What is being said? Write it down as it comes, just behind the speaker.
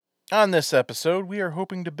On this episode, we are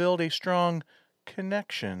hoping to build a strong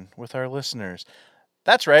connection with our listeners.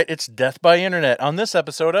 That's right, it's Death by Internet on this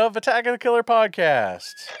episode of Attack of the Killer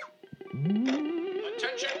Podcast.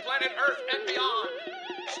 Attention planet Earth and beyond.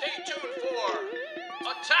 Stay tuned for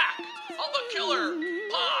Attack of the Killer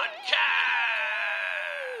Podcast.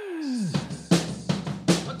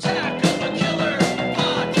 Attack of the Killer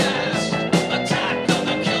Podcast. Attack of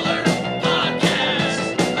the Killer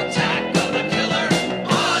Podcast. Attack of the Killer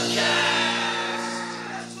Podcast.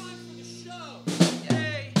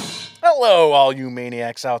 Yay. Hello, all you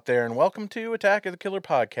maniacs out there, and welcome to Attack of the Killer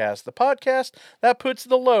Podcast, the podcast that puts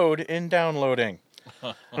the load in downloading.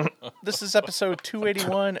 This is episode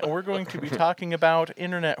 281, and we're going to be talking about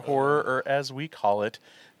internet horror, or as we call it,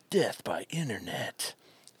 Death by Internet.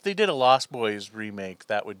 If they did a Lost Boys remake,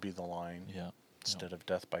 that would be the line. Yeah. Instead of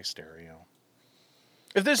Death by Stereo.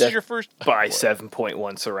 If this is your first... By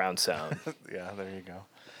 7.1 surround sound. Yeah, there you go.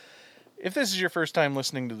 If this is your first time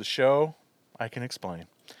listening to the show, I can explain.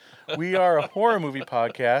 We are a horror movie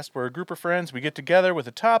podcast where a group of friends, we get together with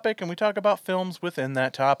a topic and we talk about films within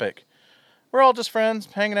that topic. We're all just friends,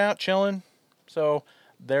 hanging out, chilling. So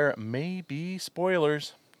there may be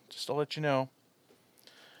spoilers, just to let you know.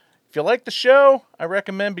 If you like the show, I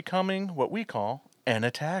recommend becoming what we call an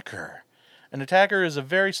attacker. An attacker is a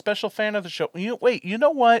very special fan of the show. You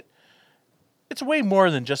know what? It's way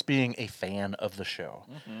more than just being a fan of the show.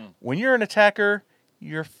 Mm-hmm. When you're an attacker,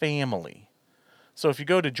 you're family. So if you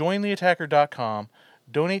go to jointheattacker.com,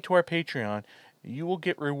 donate to our Patreon, you will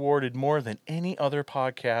get rewarded more than any other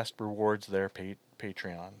podcast rewards their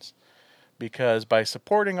Patreons. Because by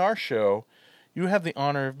supporting our show, you have the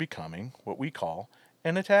honor of becoming what we call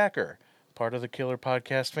an attacker, part of the Killer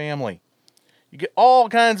Podcast family. You get all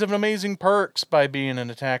kinds of amazing perks by being an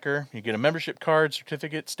attacker. You get a membership card,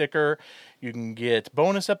 certificate, sticker. You can get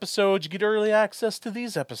bonus episodes. You get early access to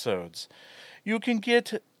these episodes. You can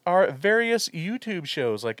get our various YouTube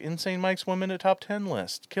shows like Insane Mike's 1 Minute Top 10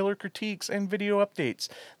 list, Killer Critiques, and video updates.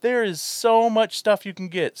 There is so much stuff you can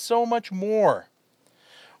get, so much more.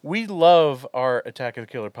 We love our Attack of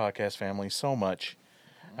the Killer Podcast family so much,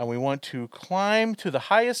 and we want to climb to the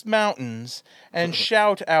highest mountains and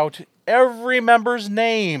shout out every member's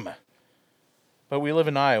name. But we live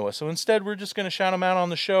in Iowa, so instead we're just going to shout them out on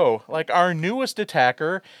the show, like our newest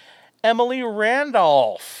attacker, Emily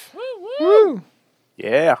Randolph. Woo!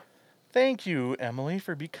 Yeah. Thank you, Emily,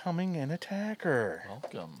 for becoming an attacker.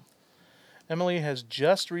 Welcome. Emily has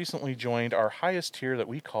just recently joined our highest tier that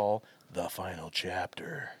we call the Final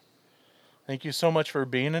Chapter. Thank you so much for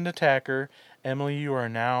being an attacker. Emily, you are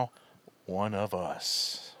now one of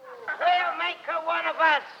us. We'll make her one of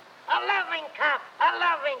us. A loving cup, a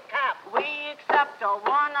loving cup. We accept her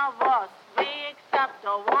one of us. We accept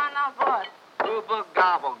her one of us. Gooba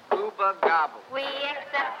gobble, gooba gobble. We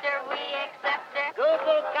accept her, we accept her.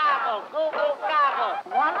 Google gobble, Google gobble.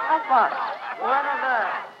 One of us, one of us.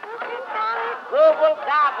 Google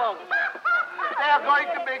gobble. They're going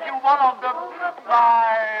to make you one of them.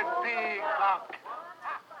 My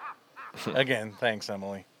peacock. Again, thanks,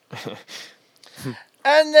 Emily.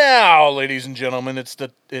 And now, ladies and gentlemen,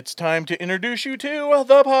 it's time to introduce you to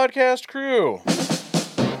the podcast crew.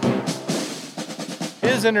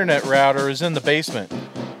 His internet router is in the basement.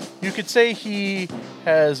 You could say he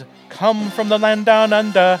has come from the land down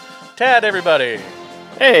under. Tad, everybody.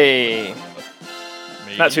 Hey.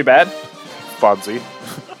 Maybe. Not too bad. Fonzie.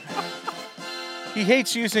 He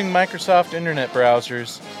hates using Microsoft internet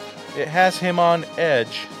browsers. It has him on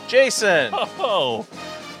edge. Jason. Oh,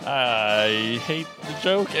 I hate the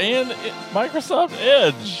joke and Microsoft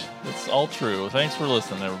Edge. It's all true. Thanks for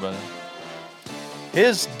listening, everybody.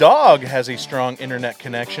 His dog has a strong internet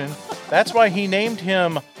connection. That's why he named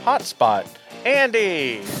him Hotspot.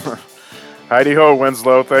 Andy. Heidi ho,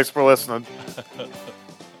 Winslow. Thanks for listening.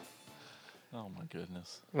 Oh, my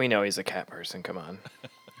goodness. We know he's a cat person. Come on.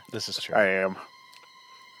 This is true. I am.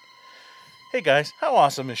 Hey guys, how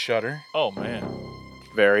awesome is Shudder? Oh, man.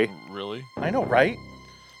 Very. Really? I know, right?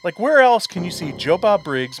 Like, where else can you see Joe Bob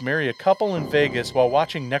Briggs marry a couple in Vegas while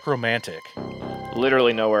watching Necromantic?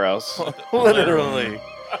 Literally nowhere else. Literally.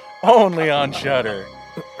 Only on Shudder.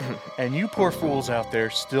 And you poor fools out there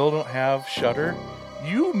still don't have Shudder?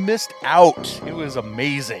 You missed out. It was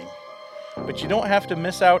amazing. But you don't have to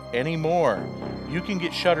miss out anymore. You can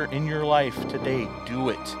get Shudder in your life today. Do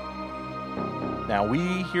it. Now,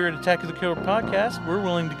 we here at Attack of the Killer Podcast, we're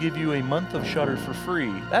willing to give you a month of Shudder for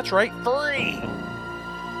free. That's right, free!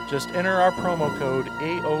 Just enter our promo code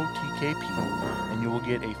AOTKP, and you will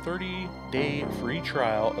get a 30-day free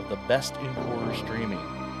trial of the best in horror streaming.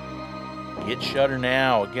 Get Shudder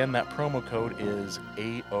now. Again, that promo code is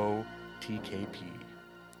AOTKP.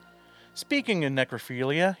 Speaking of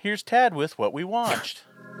necrophilia, here's Tad with what we watched.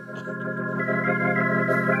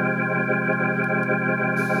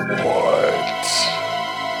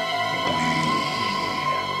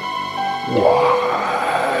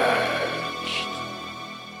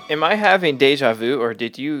 Am I having deja vu, or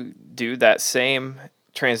did you do that same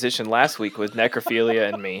transition last week with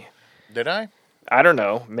necrophilia and me? Did I? I don't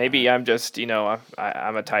know. Maybe I'm just,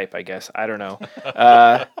 I'm a type, I guess. I don't know.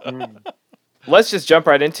 Let's just jump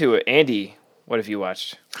right into it. Andy, what have you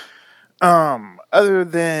watched? Other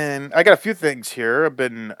than I got a few things here. I've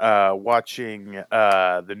been watching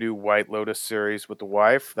the new White Lotus series with the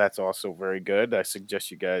wife. That's also very good. I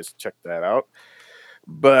suggest you guys check that out.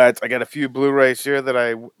 But I got a few Blu-rays here that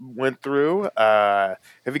I went through. Have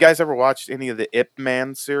you guys ever watched any of the Ip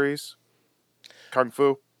Man series? Kung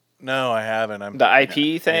Fu? No, I haven't. I'm The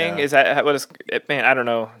IP thing? Yeah. Is that what is it? Man, I don't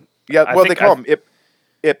know. Yeah, I well, they think call him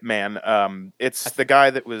Ip Man. It's the guy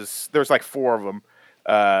that was there's like four of them,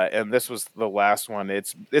 and this was the last one.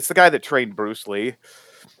 It's the guy that trained Bruce Lee,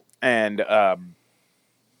 and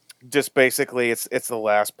just basically it's the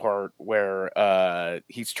last part where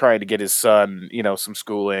he's trying to get his son, some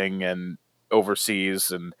schooling and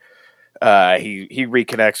overseas, and he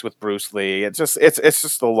reconnects with Bruce Lee. It's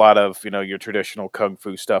just a lot of your traditional kung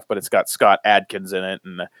fu stuff, but it's got Scott Adkins in it,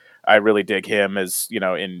 and I really dig him as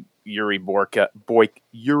in Yuri Boyka. I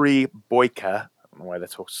don't know why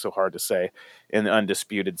that's so hard to say in the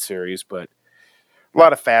Undisputed series, but a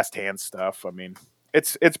lot of fast hand stuff. I mean,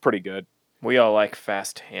 it's pretty good. We all like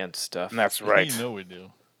fast hand stuff. And that's right, You know we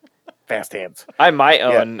do. fast hands. I might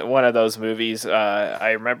own one of those movies.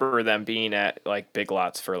 I remember them being at like Big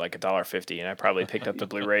Lots for like $1.50, and I probably picked up the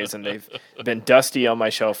Blu-rays, and they've been dusty on my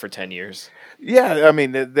shelf for 10 years. Yeah, I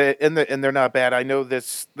mean, and they're not bad. I know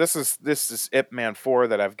this is Ip Man 4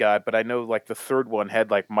 that I've got, but I know like the third one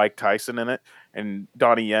had like Mike Tyson in it, and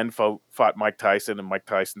Donnie Yen fought Mike Tyson, and Mike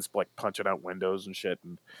Tyson's like punching out windows and shit.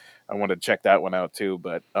 And I wanted to check that one out too.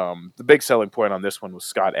 But the big selling point on this one was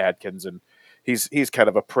Scott Adkins, and he's kind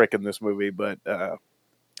of a prick in this movie, but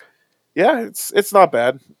yeah, it's not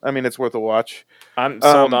bad. I mean, it's worth a watch. I'm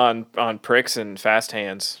sold on pricks and fast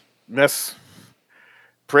hands. Yes.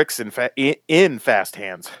 Pricks in fast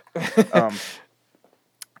hands.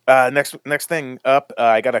 Next thing up,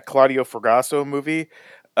 I got a Claudio Fragasso movie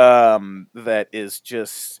that is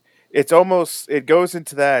just it goes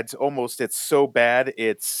into that it's so bad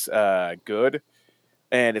it's good,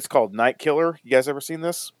 and it's called Night Killer. You guys ever seen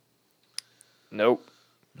this? Nope.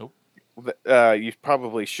 You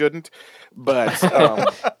probably shouldn't, but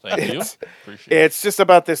Thank you. it's, Appreciate it. it's just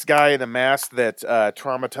about this guy in a mask that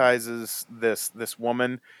traumatizes this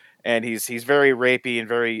woman, and he's very rapey and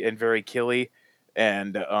very killy,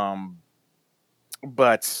 and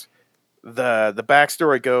but the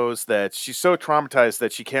backstory goes that she's so traumatized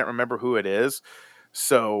that she can't remember who it is,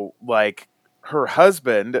 so like her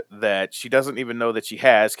husband that she doesn't even know that she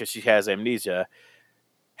has because she has amnesia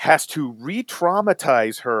has to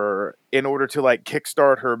re-traumatize her in order to like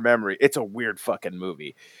kickstart her memory. It's a weird fucking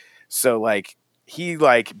movie. So like he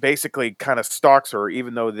like basically kind of stalks her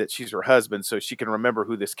even though that she's her husband so she can remember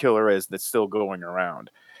who this killer is that's still going around.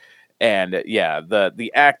 And yeah,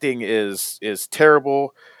 the acting is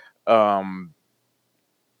terrible.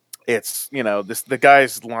 It's the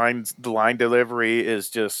guy's the line delivery is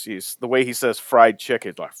just the way he says fried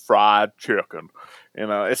chicken, like fried chicken.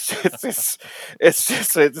 It's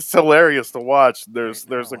hilarious to watch. There's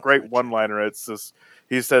a great one liner. It's just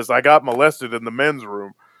he says, "I got molested in the men's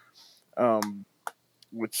room,"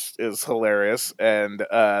 which is hilarious. And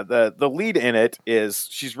the lead in it is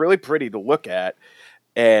she's really pretty to look at,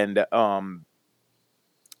 and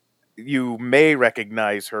you may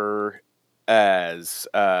recognize her as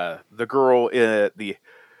the girl the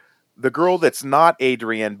girl that's not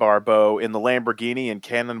Adrienne Barbeau in the Lamborghini in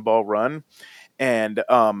Cannonball Run. And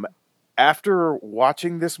after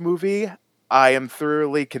watching this movie, I am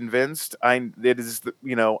thoroughly convinced I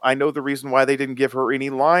know the reason why they didn't give her any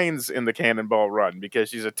lines in the Cannonball Run, because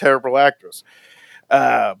she's a terrible actress.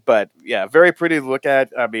 But yeah, very pretty to look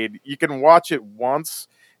at. I mean, you can watch it once.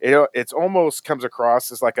 It's almost comes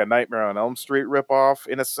across as like a Nightmare on Elm Street ripoff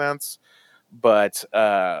in a sense. But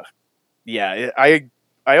yeah,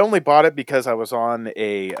 I only bought it because I was on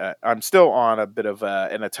I'm still on a bit of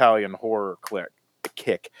an Italian horror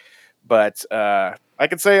kick. But I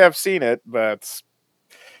can say I've seen it, but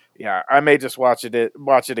yeah, I may just watch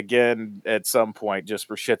it again at some point just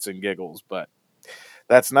for shits and giggles. But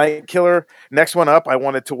that's Night Killer. Next one up, I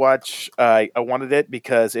wanted to watch. I wanted it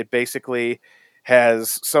because it basically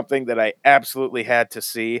has something that I absolutely had to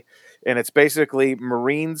see, and it's basically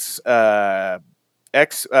Marines,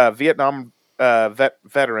 ex Vietnam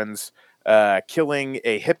veterans killing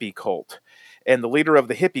a hippie cult, and the leader of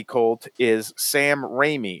the hippie cult is Sam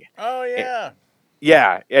Raimi. Oh yeah.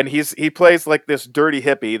 Yeah, and he plays like this dirty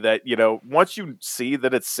hippie that, once you see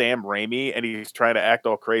that it's Sam Raimi and he's trying to act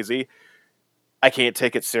all crazy, I can't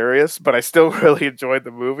take it serious, but I still really enjoyed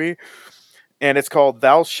the movie. And it's called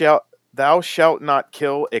Thou Shalt Not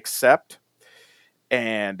Kill Except.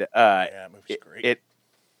 And Yeah, that movie's great.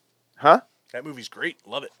 Huh? That movie's great.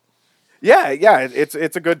 Love it. Yeah, it's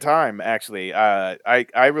a good time actually.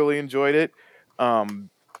 I really enjoyed it.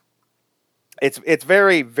 It's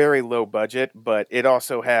very, very low budget, but it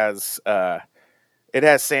also has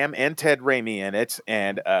Sam and Ted Raimi in it,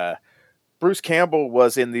 and Bruce Campbell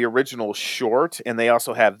was in the original short, and they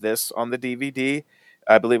also have this on the DVD.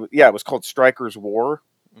 I believe, it was called Stryker's War,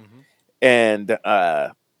 and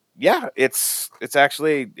it's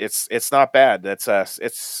actually it's not bad.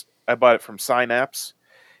 I bought it from Synapse,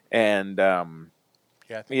 and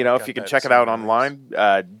Yeah, I think I've if got you can that check it out somewhere. online,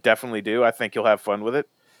 definitely do. I think you'll have fun with it.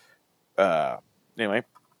 Anyway,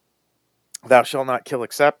 Thou Shalt Not Kill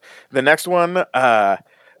Except. The next one, I've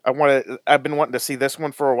been wanting to see this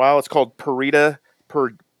one for a while. It's called Perdita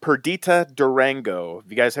Durango.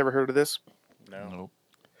 Have you guys ever heard of this? No. Nope.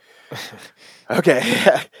 Okay.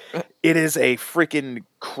 It is a freaking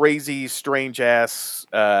crazy, strange ass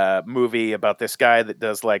movie about this guy that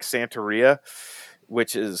does like Santeria,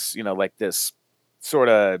 which is, like this sort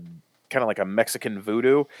of kind of like a Mexican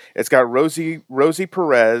voodoo. It's got Rosie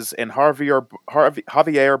Perez and Javier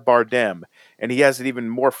Bardem, and he has an even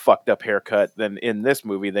more fucked up haircut than in this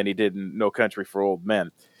movie than he did in No Country for Old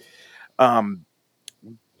Men.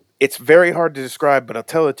 It's very hard to describe, but I'll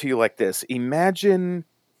tell it to you like this. Imagine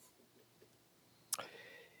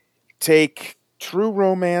take True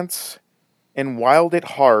Romance and Wild at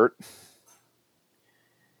Heart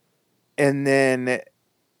and then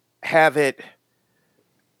have it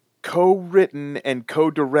co-written and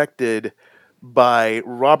co-directed by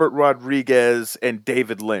Robert Rodriguez and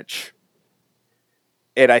David Lynch.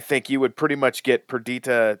 And I think you would pretty much get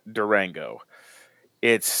Perdita Durango.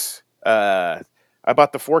 It's I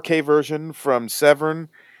bought the 4K version from Severn,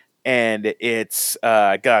 and it's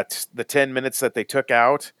got the 10 minutes that they took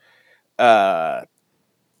out.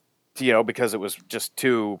 Because it was just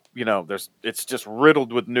too, it's just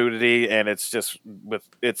riddled with nudity, and it's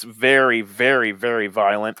very, very, very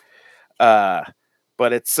violent.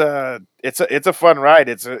 But it's a fun ride.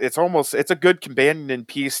 It's a good companion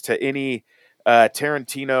piece to any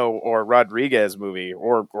Tarantino or Rodriguez movie,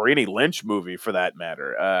 or any Lynch movie for that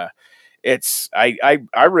matter. I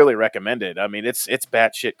really recommend it. I mean, it's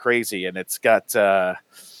batshit crazy, and it's got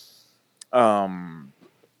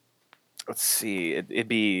let's see, it'd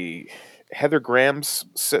be Heather Graham's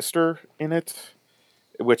sister in it,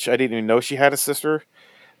 which I didn't even know she had a sister.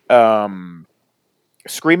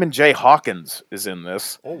 Screamin' Jay Hawkins is in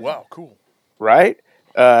this, Oh wow, cool. right?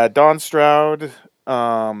 Don Stroud,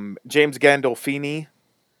 James Gandolfini,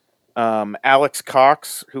 Alex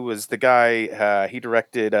Cox, who was the guy he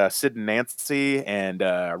directed Sid and Nancy and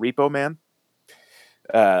Repo Man.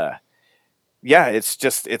 Yeah,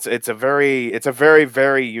 it's a very,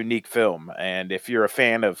 very unique film, and if you're a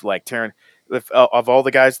fan of like of all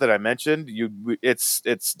the guys that I mentioned,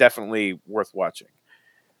 it's definitely worth watching.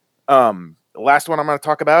 The last one I'm going to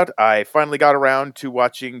talk about, I finally got around to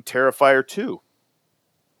watching Terrifier 2.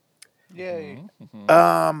 Yay.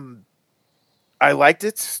 I liked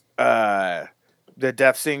it. The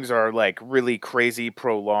death scenes are like really crazy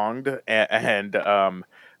prolonged, and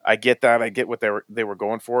I get that. I get what they were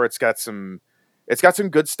going for. It's got some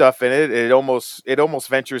good stuff in it. It almost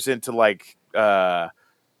ventures into like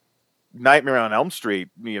Nightmare on Elm Street,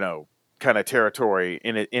 kind of territory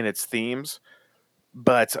in its themes.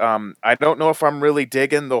 But I don't know if I'm really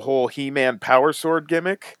digging the whole He-Man Power Sword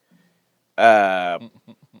gimmick. And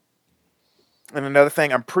another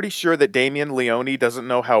thing, I'm pretty sure that Damien Leone doesn't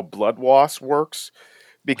know how Blood Wasp works,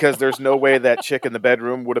 because there's no way that chick in the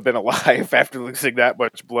bedroom would have been alive after losing that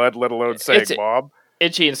much blood, let alone saying Bob.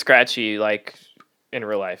 Itchy and scratchy, like in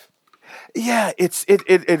real life. Yeah,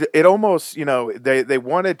 it almost, they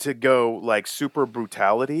wanted to go like super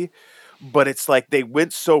brutality, but it's like they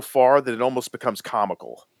went so far that it almost becomes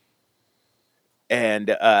comical.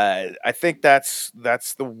 And I think that's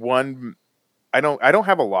the one. I don't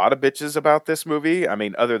have a lot of bitches about this movie. I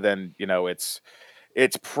mean, other than, it's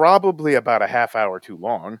probably about a half hour too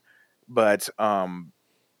long, but I'm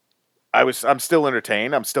still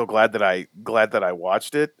entertained. I'm still glad that I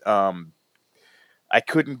watched it. I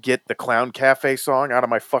couldn't get the Clown Cafe song out of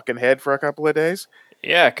my fucking head for a couple of days.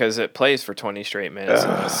 Yeah, because it plays for 20 straight minutes.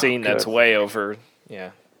 A scene that's good. way over.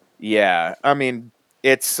 Yeah. Yeah, I mean,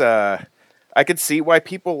 it's. I could see why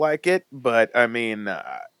people like it, but I mean,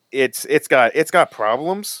 it's got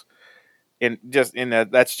problems, and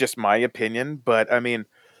that's just my opinion. But I mean,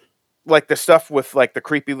 like the stuff with like the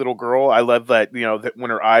creepy little girl, I love that, that when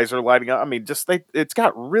her eyes are lighting up. I mean, it's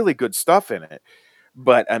got really good stuff in it.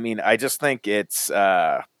 But I mean, I just think it's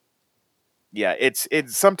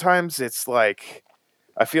sometimes it's like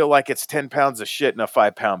I feel like it's 10 pounds of shit in a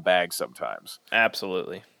 5-pound bag sometimes.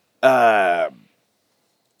 Absolutely. But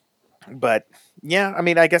yeah, I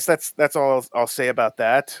mean, I guess that's all I'll say about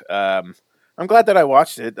that. I'm glad that I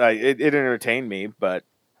watched it. It entertained me, but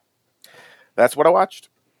that's what I watched.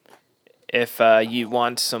 If you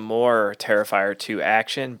want some more Terrifier 2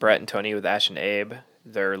 action, Brett and Tony with Ash and Abe,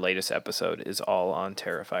 their latest episode is all on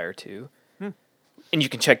Terrifier 2. And you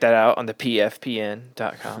can check that out on the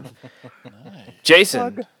pfpn.com.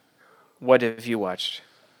 Jason, what have you watched?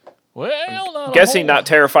 Well, not a Guessing whole- not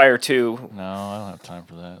Terrifier 2. No, I don't have time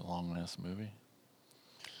for that long-ass movie.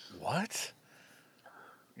 What?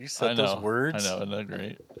 You I said know. those words? I know, isn't that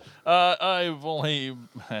great? I've only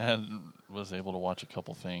was able to watch a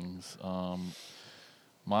couple things.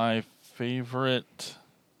 My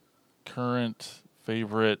current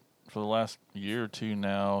favorite for the last year or two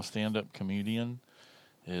now, stand-up comedian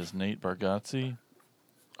is Nate Bargatze.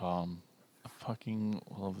 I fucking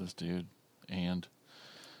love this dude, and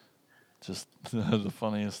just the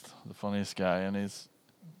funniest guy, and he's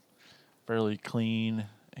fairly clean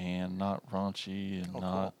and not raunchy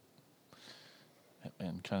and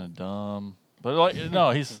and kind of dumb, but like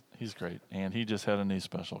no, he's great, and he just had a new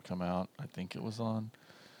special come out. I think it was on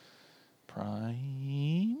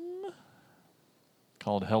Prime,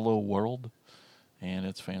 called Hello World, and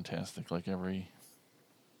it's fantastic. Like every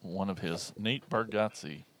one of his. Nate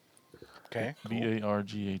Bargatze, Okay.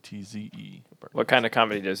 Bargatze. What kind of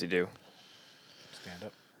comedy does he do? Stand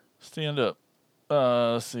up. Stand up.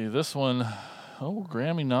 Let's see, this one,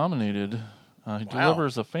 Grammy nominated. He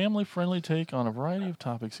delivers a family-friendly take on a variety of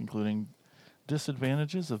topics, including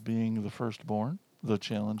disadvantages of being the firstborn, the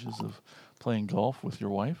challenges of playing golf with your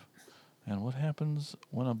wife, and what happens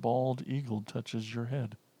when a bald eagle touches your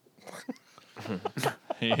head.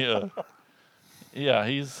 Yeah,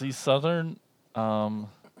 he's Southern,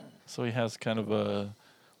 so he has kind of a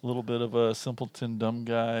little bit of a simpleton, dumb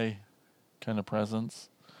guy kind of presence,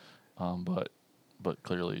 but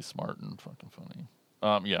clearly smart and fucking funny.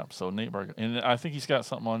 Yeah, so Nate Bargatze, and I think he's got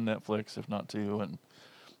something on Netflix, if not two, and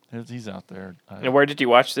he's out there. And where did you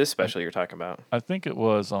watch this special you're talking about? I think it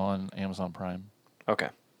was on Amazon Prime. Okay.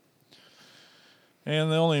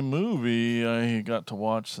 And the only movie I got to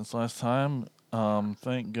watch since last time,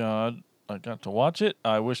 thank God I got to watch it.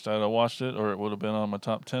 I wished I'd have watched it, or it would have been on my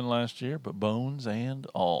top 10 last year, but Bones and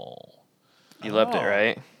All. You loved it,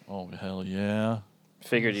 right? Oh, hell yeah.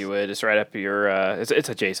 Figured you would. It's right up your... It's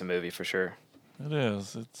a Jason movie for sure. It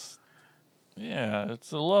is. It's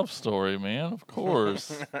a love story, man. Of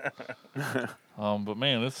course. But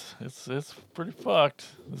man, it's pretty fucked.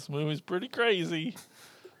 This movie's pretty crazy,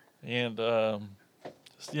 and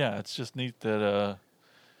it's just neat that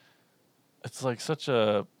it's like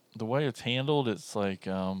the way it's handled. It's like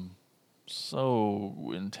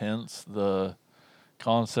so intense, the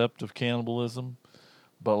concept of cannibalism,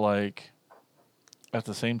 but like at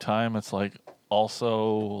the same time, it's like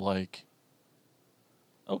also like,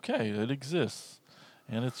 okay, it exists,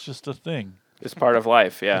 and it's just a thing. It's part of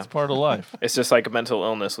life, yeah. It's part of life. It's just like a mental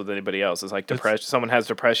illness with anybody else. It's like depression. Someone has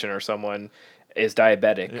depression or someone is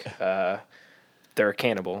diabetic. They're a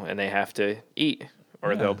cannibal and they have to eat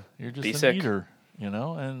or they'll You're just be an sick. eater,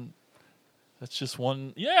 and that's just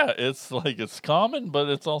one. Yeah, it's like it's common, but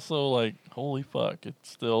it's also like holy fuck, it's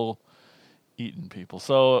still eating people.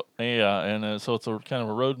 So yeah, and so it's a kind of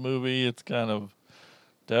a road movie. It's kind of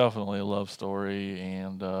definitely a love story,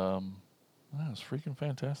 and it's freaking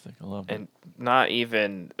fantastic. I loved it. And not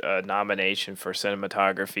even a nomination for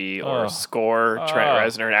cinematography or score. Trent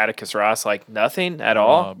Reznor and Atticus Ross, like nothing at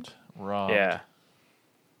all. Robbed. Yeah.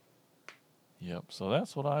 Yep. So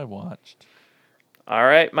that's what I watched. All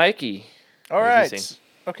right, Mikey. All What have you right. seen?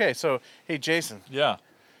 Okay, so hey Jason, Yeah.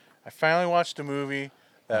 I finally watched a movie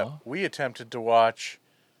that we attempted to watch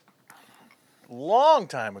a long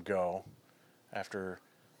time ago after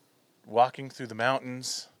walking through the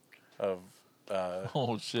mountains of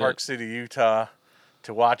Oh shit. Park City, Utah,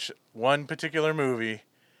 to watch one particular movie.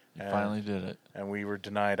 You finally did it. And we were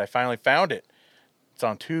denied. I finally found it. It's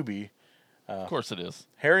on Tubi. Of course it is.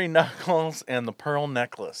 Harry Knuckles and the Pearl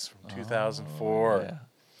Necklace from 2004.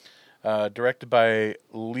 Yeah. Directed by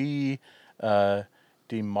Lee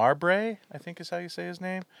DeMarbre, I think is how you say his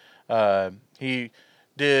name. He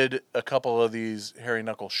did a couple of these Harry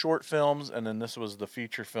Knuckles short films, and then this was the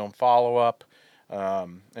feature film follow-up.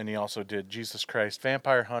 And he also did Jesus Christ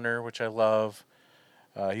Vampire Hunter, which I love.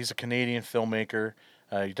 He's a Canadian filmmaker.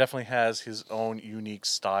 He definitely has his own unique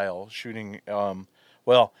style, shooting,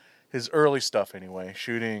 his early stuff anyway,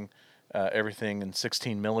 shooting everything in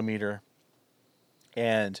 16 millimeter.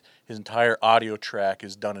 And his entire audio track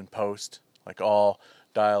is done in post. Like all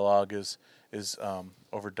dialogue is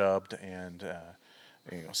overdubbed, and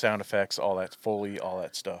sound effects, all that Foley, all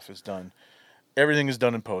that stuff is done. Everything is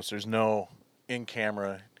done in post. There's no in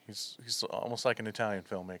camera. He's almost like an Italian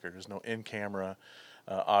filmmaker. There's no in camera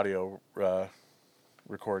audio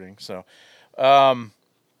recording. So,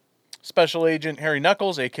 Special Agent Harry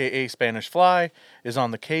Knuckles, aka Spanish Fly, is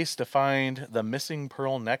on the case to find the missing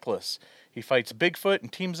pearl necklace. He fights Bigfoot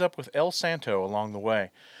and teams up with El Santo along the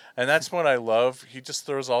way. And that's what I love. He just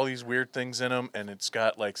throws all these weird things in them, and it's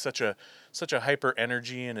got like such a hyper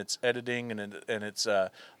energy in its editing and its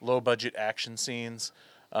low budget action scenes.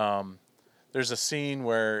 There's a scene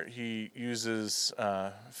where he uses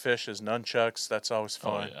fish as nunchucks. That's always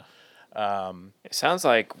fun. Oh yeah. It sounds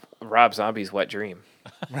like Rob Zombie's wet dream.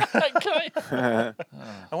 I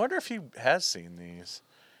wonder if he has seen these.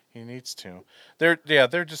 He needs to. They're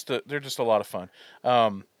just a lot of fun.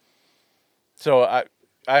 So I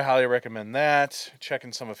highly recommend that.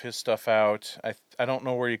 Checking some of his stuff out. I don't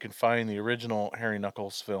know where you can find the original Harry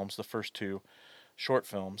Knuckles films, the first two short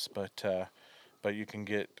films, but you can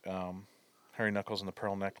get Harry Knuckles and the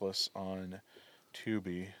Pearl Necklace on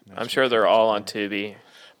Tubi. I'm sure they're all on Tubi.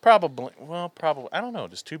 Probably. I don't know.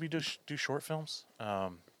 Does Tubi do short films?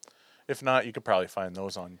 If not, you could probably find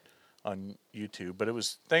those on YouTube. But it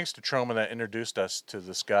was thanks to Troma that introduced us to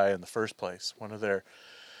this guy in the first place. One of their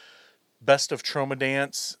Best of Troma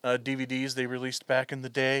Dance DVDs they released back in the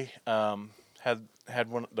day had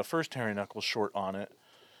one the first Harry Knuckles short on it.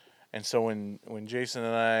 And so when Jason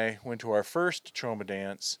and I went to our first Troma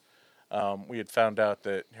Dance, we had found out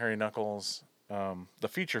that Harry Knuckles, the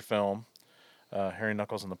feature film, Harry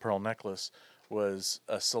Knuckles and the Pearl Necklace, was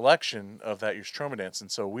a selection of that year's Troma Dance,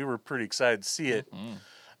 and so we were pretty excited to see it.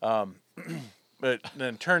 But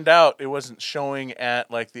then it turned out it wasn't showing at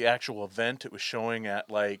like the actual event; it was showing at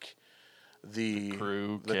like the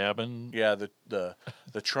Crew cabin. Yeah, the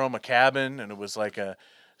Troma cabin, and it was like a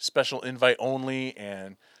special invite only.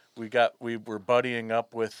 And we were buddying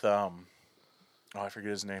up with I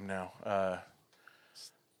forget his name now.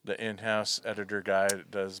 The in-house editor guy that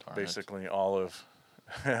does basically all of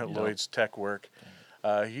Lloyd's tech work.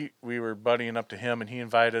 We were buddying up to him, and he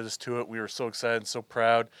invited us to it. We were so excited and so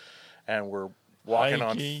proud, and we're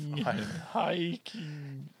walking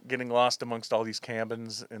hiking, getting lost amongst all these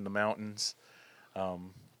cabins in the mountains,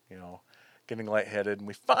 getting lightheaded, and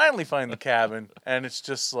we finally find the cabin, and it's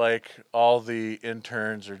just like all the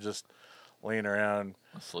interns are just laying around,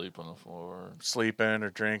 asleep on the floor, sleeping or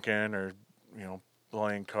drinking or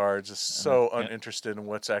playing cards, just so uninterested in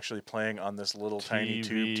what's actually playing on this little tiny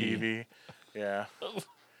tube TV. Yeah.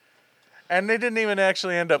 And they didn't even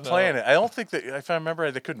actually end up playing it. I don't think that, if I remember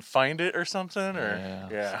right, they couldn't find it or something.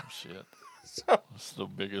 Yeah. Some shit. It's the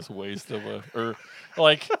biggest waste of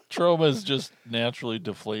Troma is just naturally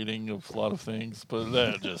deflating of a lot of things, but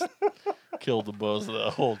that just killed the buzz of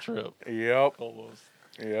the whole trip. Yep. Almost.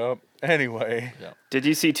 Yep. Anyway. Yeah. Did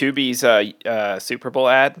you see Tubi's Super Bowl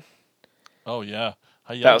ad? Oh yeah.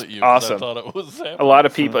 I That yelled was at you 'cause awesome. I thought it was happening. A lot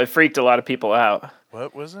of people. It freaked a lot of people out.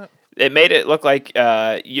 What was it? It made it look like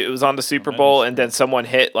it was on the Super Bowl, and then someone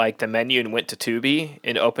hit like the menu and went to Tubi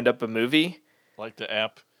and opened up a movie. Like the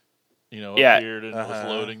app, Yeah. appeared and it was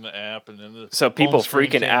loading the app, and then the So people home screen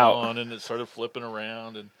freaking came out. on, and it started flipping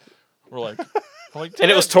around, and we're like, And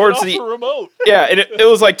it was "Dad, towards get off the- remote. Yeah, and it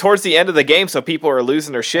was like towards the end of the game, so people are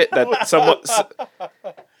losing their shit that someone.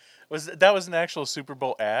 That was an actual Super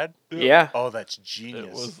Bowl ad? Yeah. Oh, that's genius.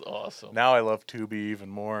 It was awesome. Now I love Tubi even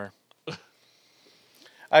more.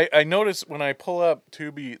 I notice when I pull up the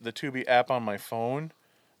Tubi app on my phone,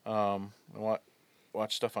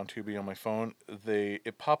 watch stuff on Tubi on my phone,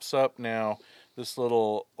 it pops up now this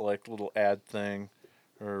little ad thing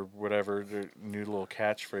or whatever, their new little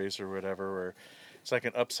catchphrase or whatever, where it's like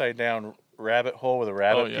an upside down rabbit hole with a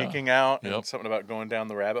rabbit peeking out and something about going down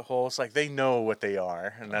the rabbit hole. It's like they know what they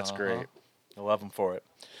are, and that's great. I love them for it.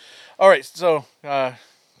 All right, so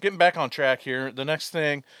getting back on track here, the next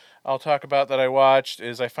thing I'll talk about that I watched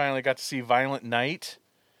is I finally got to see Violent Night.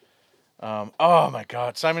 Oh my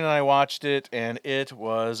God, Simon and I watched it, and it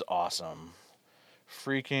was awesome.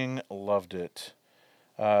 Freaking loved it.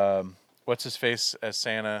 What's his face as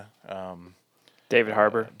Santa? David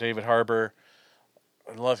Harbour. David Harbour.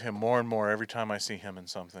 I love him more and more every time I see him in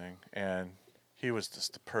something, and He was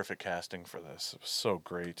just the perfect casting for this. It was so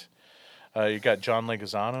great. You got John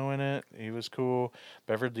Leguizamo in it. He was cool.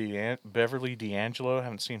 Beverly D'Angelo.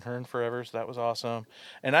 Haven't seen her in forever, so that was awesome.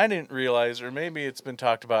 And I didn't realize, or maybe it's been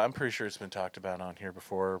talked about. I'm pretty sure it's been talked about on here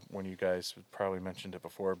before. When you guys probably mentioned it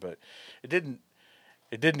before, but it didn't.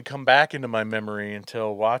 It didn't come back into my memory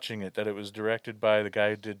until watching it that it was directed by the guy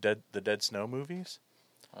who did the Dead Snow movies.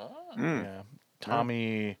 Yeah,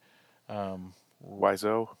 Tommy.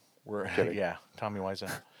 Wiseau. Kidding. Yeah, Tommy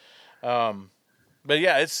Wiseau. But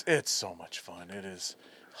yeah, it's so much fun. It is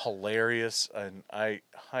hilarious, and I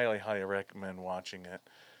highly recommend watching it.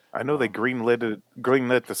 I know they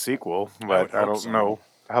greenlit the sequel, would but I hope don't so. know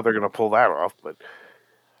how they're going to pull that off. But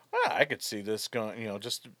I could see this going.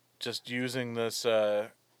 Just using this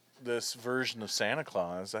this version of Santa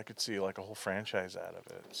Claus, I could see like a whole franchise out of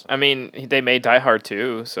it. So. I mean, they made Die Hard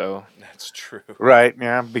too, so That's true. right,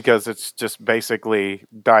 yeah, because it's just basically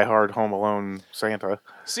Die Hard, Home Alone, Santa.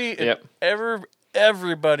 See, Yep.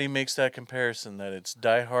 Everybody makes that comparison that it's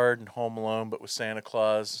Die Hard and Home Alone, but with Santa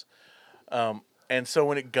Claus. And so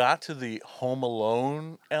when it got to the Home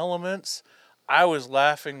Alone elements, I was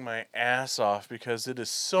laughing my ass off because it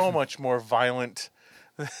is so much more violent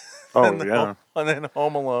Oh than yeah, than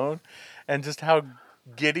Home Alone, and just how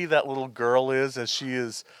giddy that little girl is as she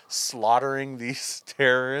is slaughtering these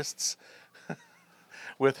terrorists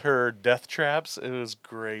with her death traps. It was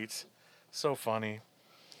great, so funny.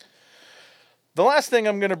 The last thing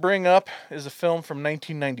I'm going to bring up is a film from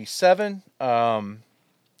 1997. I'm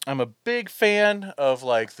a big fan of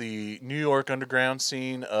like the New York underground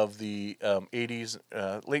scene of the 80s,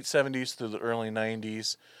 late 70s through the early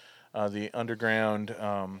 90s. The underground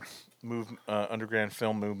underground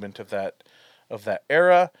film movement of that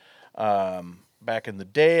era. Back in the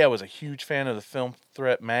day, I was a huge fan of the Film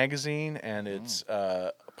Threat magazine and its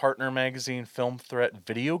partner magazine, Film Threat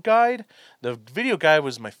Video Guide. The video guide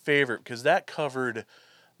was my favorite because that covered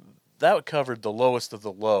the lowest of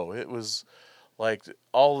the low. It was like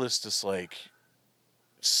all this just like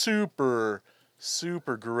super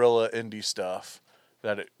guerrilla indie stuff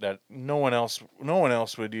that no one else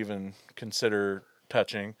would even consider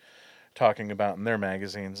talking about in their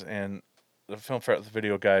magazines. And the Film Threat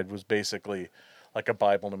Video Guide was basically like a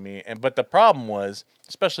Bible to me. But the problem was,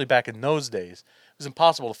 especially back in those days, it was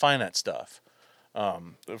impossible to find that stuff,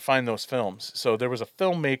 find those films. So there was a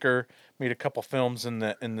filmmaker made a couple films in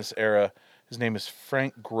this era. His name is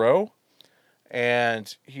Frank Grow,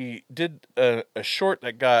 and he did a short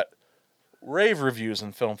that got rave reviews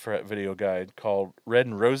in Film Threat Video Guide called Red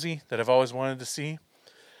and Rosie that I've always wanted to see.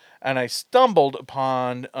 And I stumbled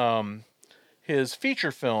upon his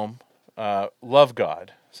feature film, Love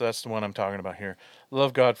God. So that's the one I'm talking about here.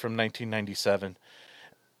 Love God from 1997.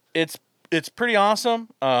 It's pretty awesome.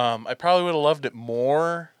 I probably would have loved it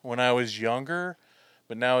more when I was younger,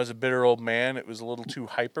 but now as a bitter old man, it was a little too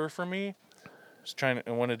hyper for me. I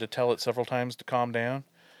wanted to tell it several times to calm down.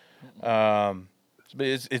 But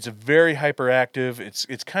it's very hyperactive.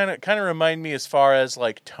 It's kind of remind me as far as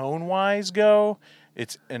like tone wise go.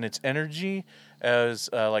 Its energy as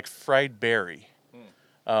like Fried Berry.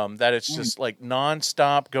 That it's just like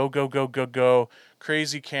nonstop, go,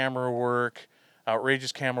 crazy camera work,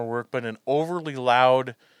 outrageous camera work, but an overly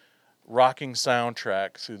loud, rocking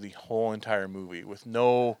soundtrack through the whole entire movie with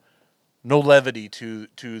no levity to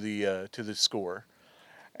the score,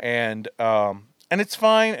 and it's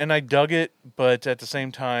fine, and I dug it, but at the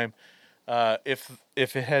same time, if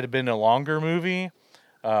it had been a longer movie,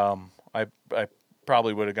 I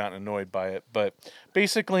probably would have gotten annoyed by it. But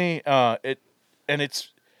basically,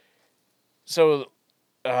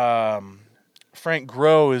 Frank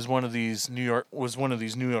Grow is one of these New York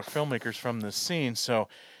filmmakers from this scene, so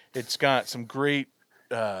it's got some great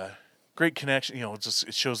connection.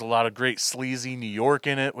 It shows a lot of great sleazy New York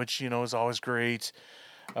in it, which is always great.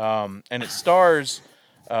 And it stars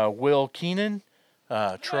Will Keenan,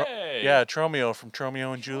 Tromeo from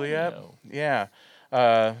Tromeo and Juliet. Tromeo.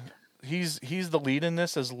 Yeah, he's the lead in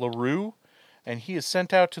this as LaRue, and he is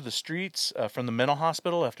sent out to the streets from the mental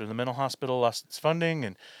hospital after the mental hospital lost its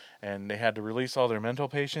funding, and they had to release all their mental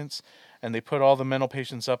patients, and they put all the mental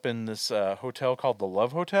patients up in this hotel called the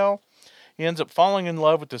Love Hotel. He ends up falling in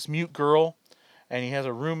love with this mute girl, and he has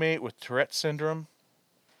a roommate with Tourette syndrome,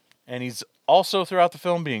 and he's also throughout the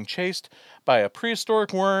film being chased by a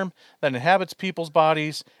prehistoric worm that inhabits people's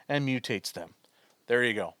bodies and mutates them. There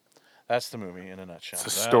you go. That's the movie in a nutshell. It's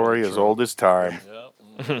a story as old as time.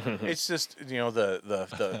 Yep. It's just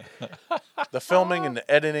the filming and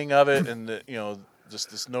the editing of it, and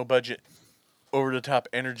just this no budget, over the top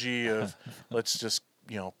energy of let's just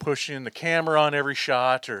push in the camera on every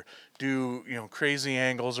shot or do crazy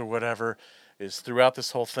angles or whatever. is throughout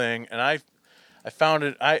this whole thing, and I found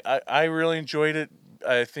it. I really enjoyed it.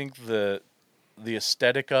 I think the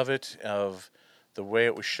aesthetic of it, of the way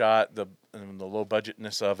it was shot, and the low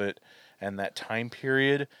budgetness of it, and that time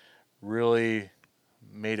period, really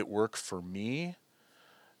made it work for me.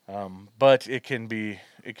 But it can be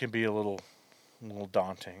a little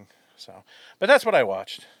daunting. So, but that's what I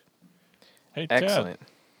watched. Hey, Chad, Excellent.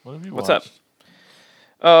 what have you What's watched? up?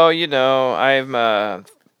 Oh, I'm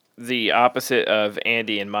the opposite of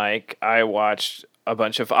Andy and Mike. I watched a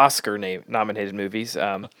bunch of Oscar-nominated movies.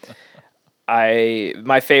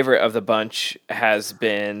 My favorite of the bunch has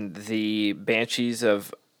been the Banshees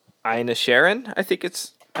of Inisherin. I think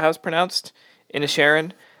it's how it's pronounced.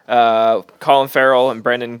 Inisherin. Colin Farrell and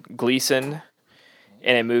Brendan Gleeson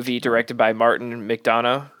in a movie directed by Martin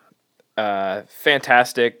McDonough.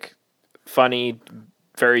 Fantastic, funny,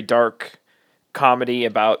 very dark comedy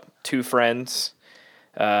about two friends.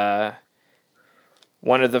 One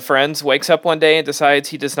of the friends wakes up one day and decides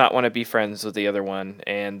he does not want to be friends with the other one,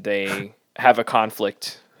 and they have a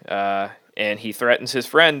conflict. And he threatens his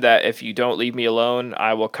friend that if you don't leave me alone,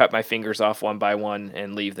 I will cut my fingers off one by one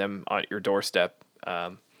and leave them on your doorstep.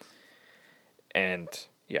 And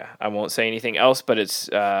yeah, I won't say anything else, but it's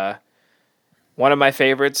one of my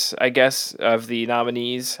favorites, I guess, of the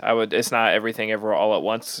nominees. It's not Everything Everywhere All at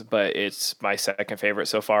Once, but it's my second favorite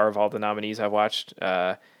so far of all the nominees I've watched.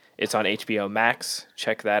 It's on HBO Max.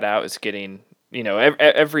 Check that out. It's getting,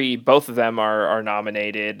 both of them are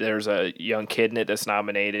nominated. There's a young kid in it that's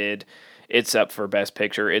nominated. It's up for Best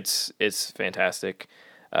Picture. It's fantastic.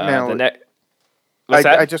 Now, What's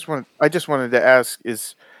that? I just wanted to ask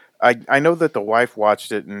is, I know that the wife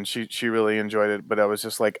watched it and she really enjoyed it, but I was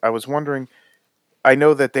just like, I was wondering, I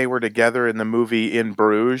know that they were together in the movie In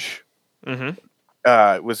Bruges.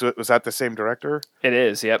 Mm-hmm. Was that the same director? It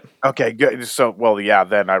is, yep. Okay, good. So, well, yeah,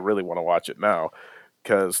 then I really want to watch it now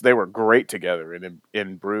because they were great together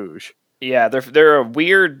in Bruges. Yeah, they're a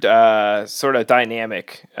weird sort of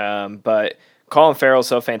dynamic, but Colin Farrell's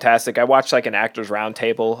so fantastic. I watched like an actors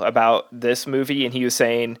roundtable about this movie, and he was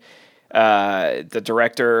saying the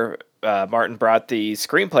director Martin brought the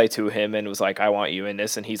screenplay to him and was like, "I want you in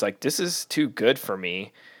this," and he's like, "This is too good for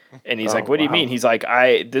me," and he's like, "What do you mean?" He's like,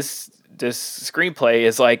 This screenplay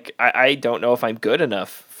is like I don't know if I'm good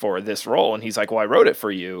enough for this role," and he's like, "Well, I wrote it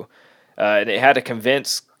for you." And it had to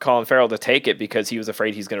convince Colin Farrell to take it because he was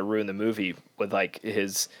afraid he's going to ruin the movie with like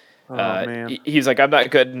his. Man. He's like, I'm not a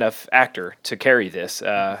good enough actor to carry this,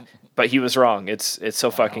 but he was wrong. It's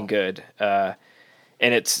so fucking good, and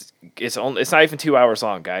it's not even 2 hours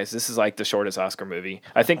long, guys. This is like the shortest Oscar movie.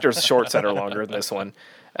 I think there's shorts that are longer than this one.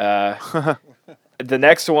 The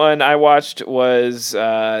next one I watched was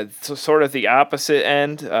sort of the opposite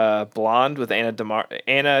end, Blonde with Ana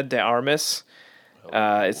de Armas.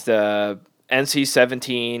 It's the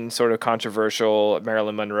NC-17 sort of controversial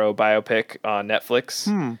Marilyn Monroe biopic on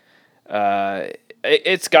Netflix.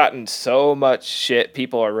 It's gotten so much shit.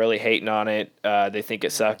 People are really hating on it. They think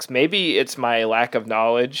it sucks. Maybe it's my lack of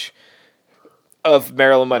knowledge of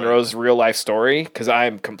Marilyn Monroe's real life story because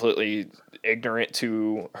I'm completely ignorant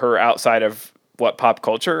to her outside of what pop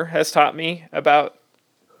culture has taught me about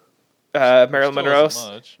Marilyn Still Monroe.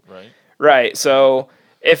 isn't much, right? Right. So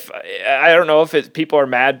I don't know if people are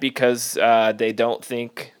mad because they don't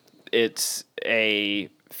think it's a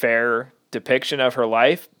fair depiction of her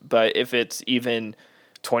life, but if it's even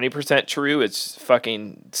 20% true, it's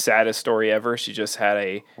fucking saddest story ever. She just had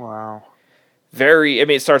a Wow.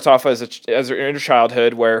 it starts off as her inner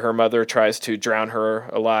childhood where her mother tries to drown her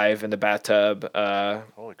alive in the bathtub.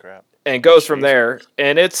 Holy crap. And goes from there.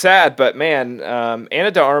 And it's sad, but man,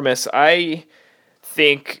 Ana de Armas, I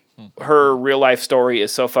think her real life story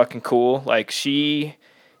is so fucking cool. Like, she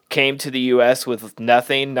came to the U.S. with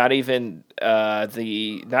nothing, not even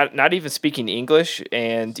not even speaking English,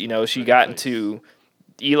 and she got into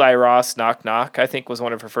Eli Roth Knock Knock, I think was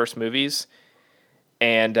one of her first movies,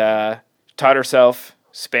 and taught herself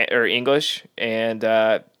English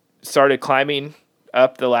and started climbing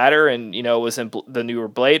up the ladder, and was in the newer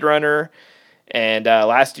Blade Runner, and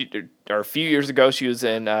last year or a few years ago she was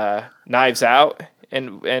in Knives Out.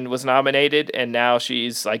 And was nominated, and now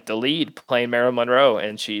she's like the lead playing Marilyn Monroe,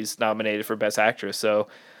 and she's nominated for Best Actress. So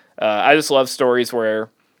I just love stories where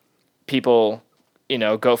people,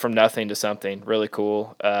 go from nothing to something really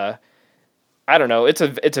cool. I don't know. It's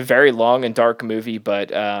a very long and dark movie,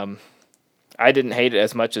 but I didn't hate it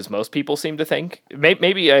as much as most people seem to think.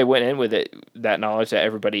 Maybe I went in with that knowledge that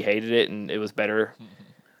everybody hated it, and it was better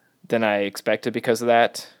than I expected because of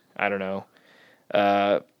that. I don't know.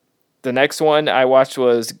 The next one I watched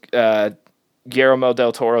was Guillermo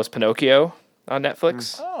del Toro's Pinocchio. on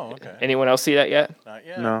Netflix. Oh, okay. Anyone else see that yet? Not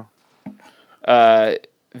yet. No.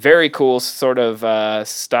 Very cool sort of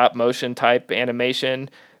stop motion type animation.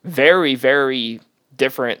 Very, very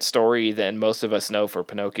different story than most of us know for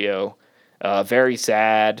Pinocchio. Very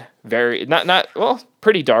sad. Very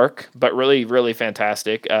pretty dark, but really, really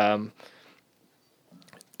fantastic. A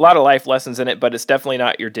lot of life lessons in it, but it's definitely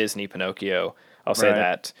not your Disney Pinocchio. I'll say Right.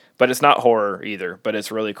 that. But it's not horror either. But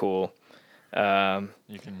it's really cool.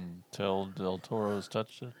 You can tell Del Toro's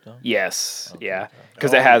touched it, though? Yes, Okay, yeah, okay.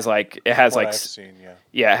 because Oh, it has like What I've seen,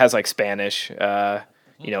 yeah. it has like Spanish,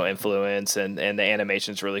 influence, and the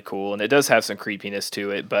animation's really cool, and it does have some creepiness to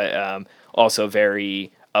it, but also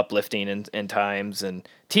very uplifting in times, and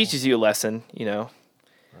teaches you a lesson, Very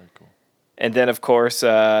cool. And then of course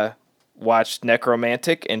watched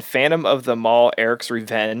Necromantic and Phantom of the Mall: Eric's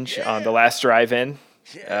Revenge on the last drive-in.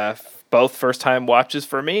 Both first time watches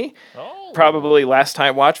for me. Oh. Probably last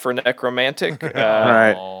time watch for Necromantic.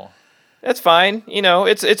 Right. Oh. That's fine.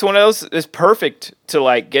 It's one of those. It's perfect to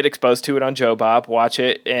like get exposed to it on Joe Bob, watch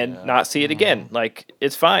it, and Yeah. not see it again. Like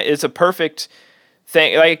it's fine. It's a perfect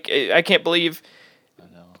thing. Like I can't believe.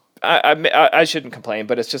 I know. I shouldn't complain,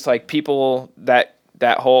 but it's just like people that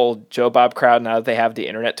whole Joe Bob crowd, now that they have the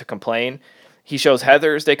internet to complain. He shows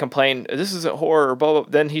Heathers, they complain, this isn't horror, blah, blah.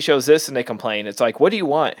 Then he shows this and they complain. It's like, what do you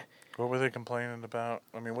want? What were they complaining about?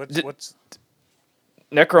 I mean, D- what's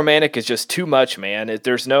Necromantic is just too much, man.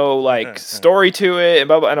 There's no like story to it, and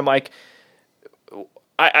blah, blah. And I'm like,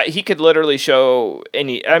 he could literally show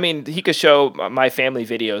any. I mean, he could show my family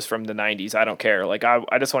videos from the '90s. I don't care. Like I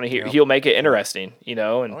just want to hear. Yep. He'll make it interesting, And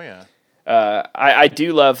Oh yeah. I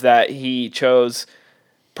do love that he chose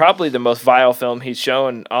probably the most vile film he's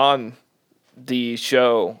shown on the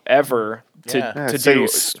show ever Yeah. Yeah, to say do.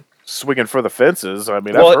 he's swinging for the fences. I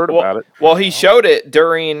mean, I've heard about it. Well, he showed it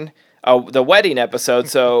during the wedding episode.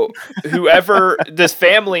 So whoever this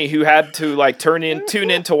family who had to like tune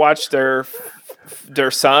in to watch their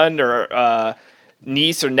son or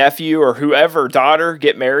niece or nephew or whoever daughter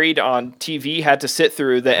get married on TV had to sit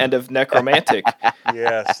through the end of Necromantic.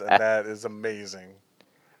 Yes, and that is amazing.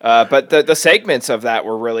 But the segments of that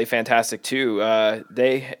were really fantastic too.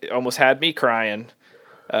 They almost had me crying.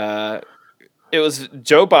 It was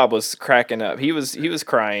Joe Bob was cracking up. He was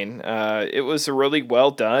crying. It was really well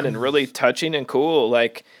done and really touching and cool.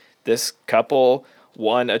 Like this couple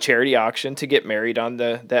won a charity auction to get married on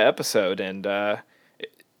the episode, and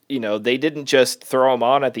they didn't just throw them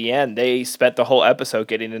on at the end. They spent the whole episode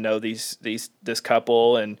getting to know this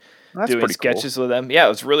couple and That's doing pretty cool. sketches with them. Yeah, it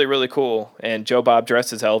was really, really cool. And Joe Bob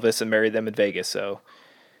dressed as Elvis and married them in Vegas. So,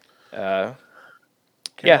 Can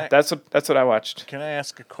yeah, I- that's what I watched. Can I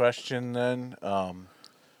ask a question then?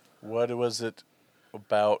 What was it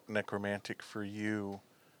about Necromantic for you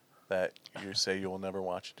that you say you will never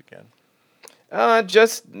watch it again?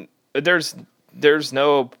 Just there's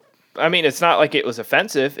no. I mean, it's not like it was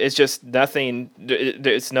offensive. It's just nothing.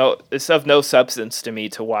 It's of no substance to me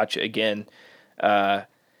to watch it again.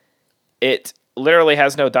 It literally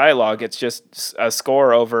has no dialogue. It's just a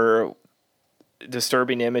score over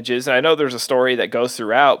disturbing images. And I know there's a story that goes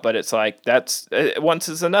throughout, but it's like that's once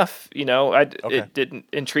is enough. It didn't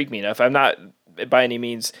intrigue me enough. I'm not by any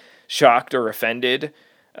means shocked or offended.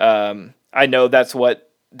 I know that's what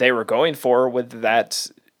they were going for with that.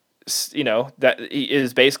 That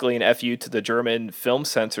is basically an FU to the German film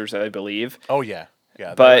censors, I believe. Oh yeah,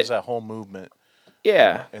 yeah. But- There was that whole movement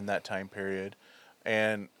Yeah. in that time period,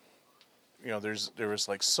 and there was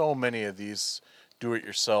like so many of these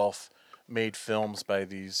do-it-yourself made films by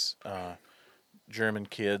these German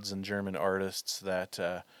kids and German artists that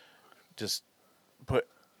just put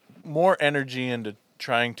more energy into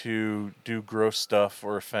trying to do gross stuff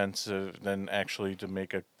or offensive than actually to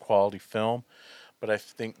make a quality film. But I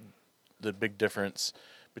think the big difference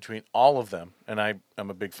between all of them, and I'm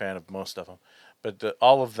a big fan of most of them, but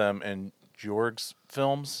all of them and Jorg's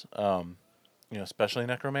films, especially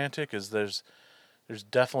Necromantic, is there's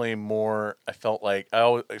definitely more. I felt like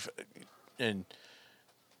and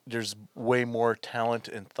there's way more talent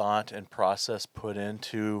and thought and process put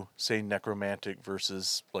into, say, Necromantic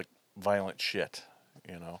versus like violent shit,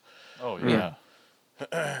 Oh, yeah.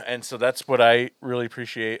 And so that's what I really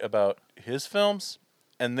appreciate about his films.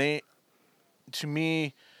 And to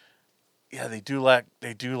me, yeah, they do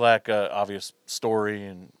lack a obvious story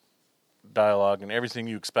and dialogue and everything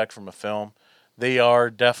you expect from a film. They are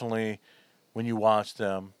definitely, when you watch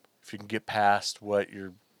them, if you can get past what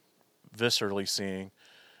you're viscerally seeing,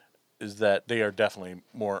 is that they are definitely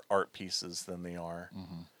more art pieces than they are.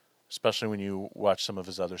 Mm-hmm. Especially when you watch some of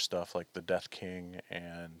his other stuff like The Death King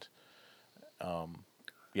and,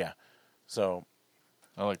 yeah. So,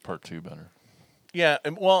 I like part 2 better. Yeah,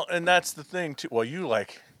 and that's the thing too. Well, you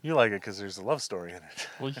like it because there's a love story in it.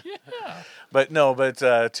 Well, yeah. But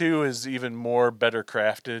 2 is even better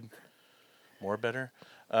crafted.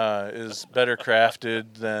 Is better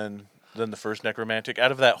crafted than the first Necromantic.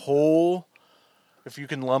 Out of that whole, if you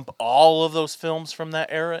can lump all of those films from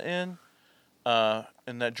that era in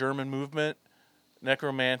that German movement,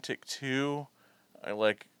 Necromantic 2,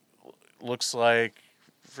 looks like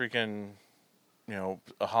freaking,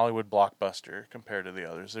 a Hollywood blockbuster compared to the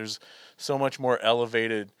others. There's so much more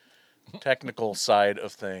elevated technical side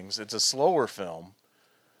of things. It's a slower film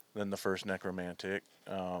than the first Necromantic,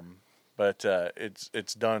 but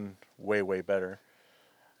it's done way better.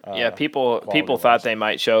 People quality-wise. thought they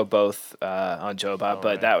might show both on Joe Bob, but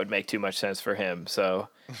right. that would make too much sense for him. So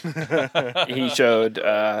he showed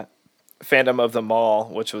Phantom of the Mall,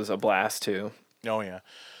 which was a blast too. Oh yeah,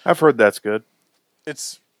 I've heard that's good.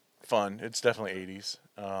 it's fun. It's definitely 80s.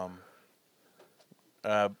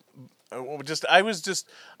 I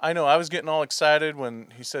was getting all excited when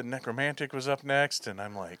he said Necromantic was up next, and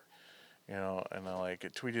I'm like, and I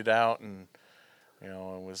it tweeted out and. I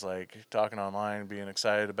was talking online, being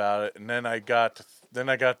excited about it, and then I got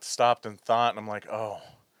stopped and thought, and I'm like, oh,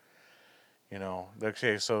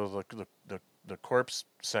 okay, so the corpse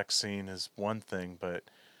sex scene is one thing, but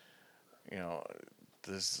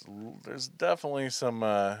there's definitely some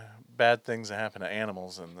bad things that happen to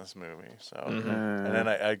animals in this movie. So, and then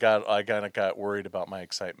I kind of got worried about my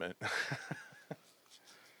excitement.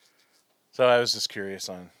 So I was just curious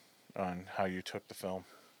on how you took the film.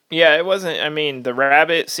 Yeah, it wasn't. I mean, the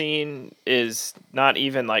rabbit scene is not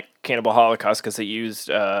even like Cannibal Holocaust because they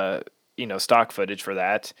used stock footage for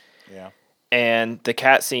that. Yeah. And the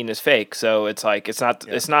cat scene is fake, so it's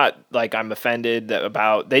not like I'm offended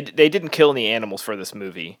about they didn't kill any animals for this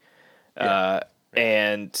movie.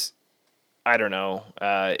 And I don't know.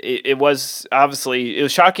 It was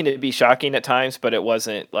shocking to be shocking at times, but it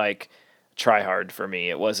wasn't like try hard for me.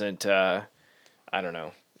 It wasn't. I don't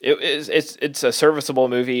know. It's a serviceable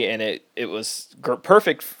movie, and it was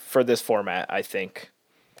perfect for this format, I think.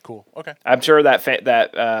 Cool. Okay. I'm sure that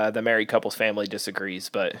the married couple's family disagrees,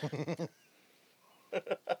 but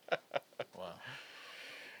Wow.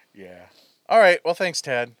 Yeah. All right. Well, thanks,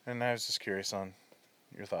 Tad. And I was just curious on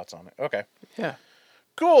your thoughts on it. Okay. yeah.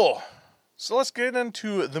 Cool. So let's get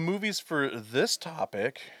into the movies for this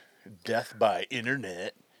topic, death by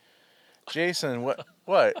internet. Jason, what?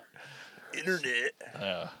 Internet.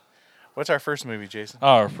 Yeah. What's our first movie, Jason?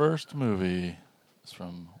 Our first movie is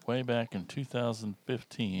from way back in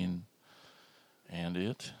 2015, and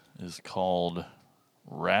it is called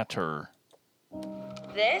Ratter.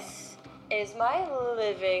 This is my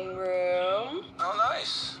living room. Oh,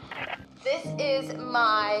 nice. This is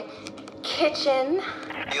my kitchen.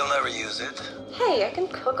 You'll never use it. Hey, I can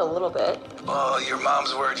cook a little bit. Oh, your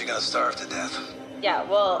mom's worried you're gonna starve to death. Yeah,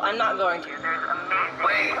 well, I'm not going to. Wait,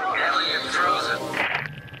 Ellie, it's frozen.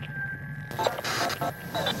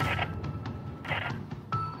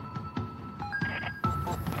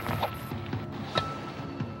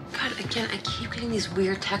 God, again, I keep getting these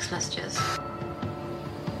weird text messages.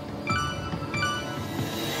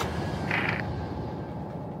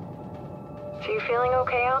 So you feeling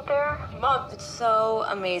okay out there? Mom, it's so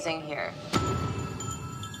amazing here.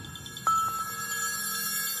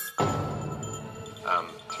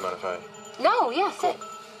 Do you mind if I... No, yeah, sit.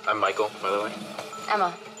 I'm Michael, by the way.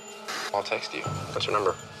 Emma, I'll text you. What's your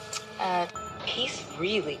number? he's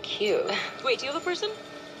really cute. Wait, do you have a person?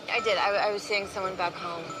 I did. I was seeing someone back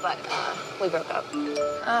home, but we broke up.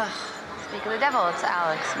 Speak of the devil, it's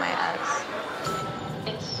Alex, my ex.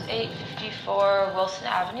 It's 854 Wilson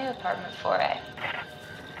Avenue, apartment 4A.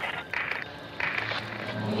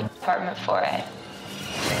 Apartment 4A.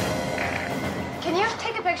 Can you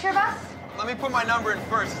take a picture of us? Let me put my number in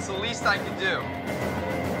first. It's the least I can do.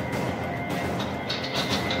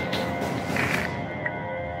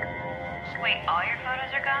 Wait, all your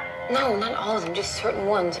photos are gone? No, not all of them, just certain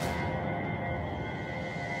ones.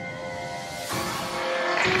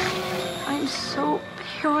 I'm so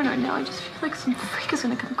paranoid now. I just feel like some freak is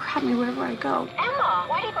gonna come grab me wherever I go. Emma,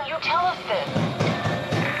 why didn't you tell us this?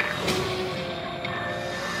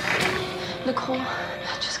 Nicole,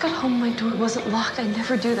 I just got home. My door wasn't locked. I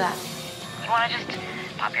never do that. You want to just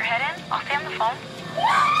pop your head in? I'll stay on the phone.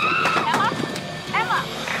 Emma! Emma!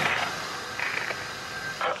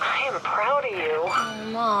 I am proud of you. Oh,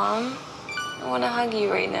 Mom, I want to hug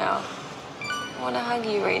you right now. I want to hug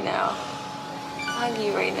you right now. Hug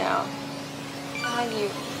you right now. Hug you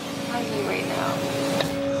right now.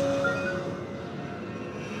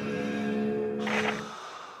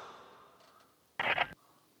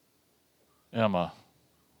 Emma,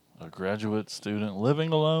 A graduate student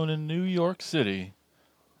living alone in New York City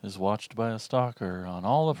is watched by a stalker on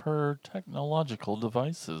all of her technological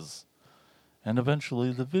devices. And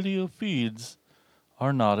eventually the video feeds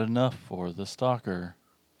are not enough for the stalker.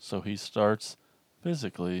 So he starts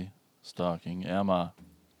physically stalking Emma.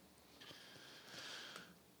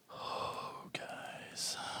 Oh,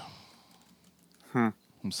 guys.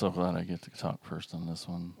 I'm so glad I get to talk first on this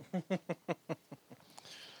one.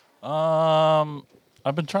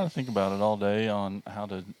 I've been trying to think about it all day on how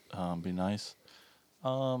to be nice.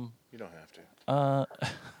 You don't have to.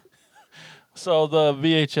 So the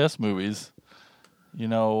VHS movies, you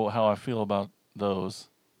know how I feel about those.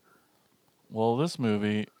 Well, this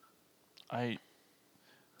movie, I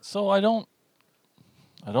don't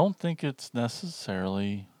think it's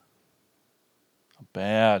necessarily a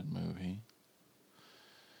bad movie.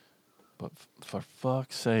 But for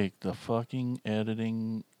fuck's sake, the fucking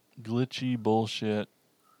editing, glitchy bullshit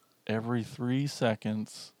every 3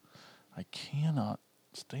 seconds, I cannot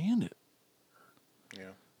stand it.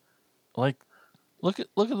 Yeah. Like, look at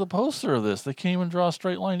the poster of this. They can't even draw a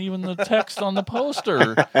straight line. Even the text on the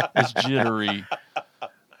poster is jittery.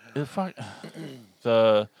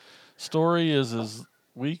 The story is as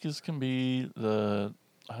weak as can be.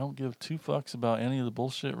 I don't give two fucks about any of the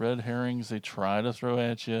bullshit red herrings they try to throw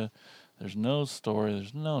at you. There's no story.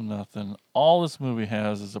 There's no nothing. All this movie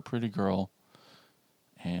has is a pretty girl.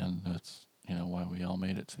 And that's, why we all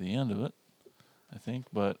made it to the end of it, I think.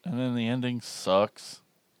 And then the ending sucks.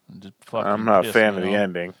 I'm not a fan of the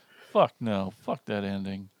ending. Fuck no. Fuck that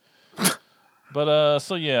ending. But,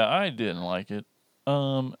 so yeah, I didn't like it.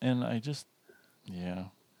 And I just, yeah.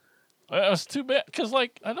 It was too bad, because,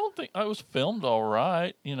 I don't think I was filmed all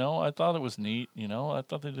right, I thought it was neat, I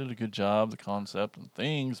thought they did a good job, the concept and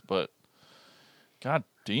things, but god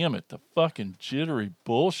damn it, the fucking jittery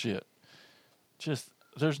bullshit. Just,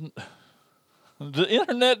 the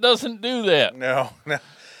internet doesn't do that. No.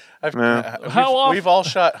 How often? We've all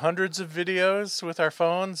shot hundreds of videos with our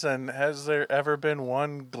phones, and has there ever been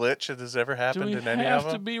one glitch that has ever happened in any of them? Do we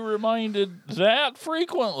have to be reminded that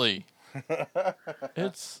frequently?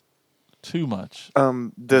 It's too much.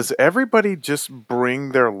 Does everybody just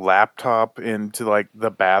bring their laptop into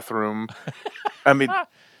the bathroom? I mean,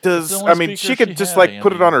 she could just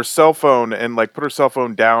put it on her cell phone and put her cell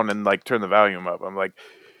phone down and turn the volume up. I'm like,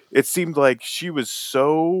 it seemed like she was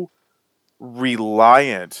so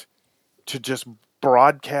reliant to just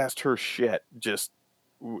broadcast her shit, just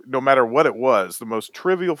no matter what it was, the most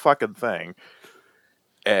trivial fucking thing.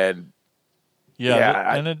 And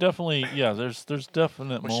and it definitely, there's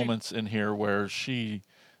definite moments in here where she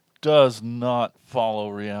does not follow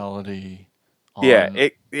reality.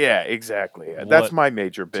 Exactly. That's my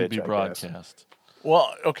major bitch. To be broadcast.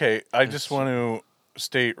 Well, okay. I just want to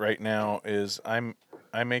state right now is I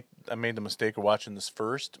made the mistake of watching this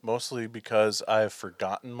first, mostly because I've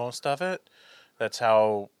forgotten most of it. That's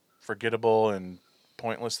how forgettable and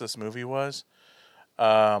pointless this movie was.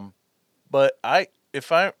 But if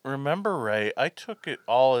I remember right, I took it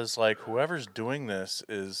all as whoever's doing this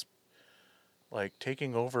is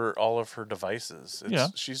taking over all of her devices.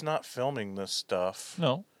 She's not filming this stuff.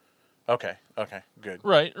 No. Okay, good.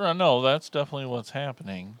 Right. No, that's definitely what's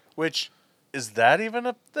happening. Which, is that even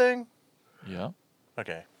a thing? Yeah.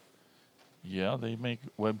 Okay. Yeah, they make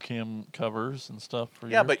webcam covers and stuff for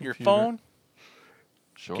your but computer. your phone?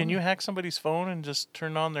 Sure. Can you hack somebody's phone and just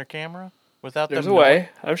turn on their camera without There's them a way,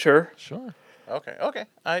 I'm sure. Sure. Okay.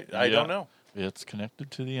 I don't know. It's connected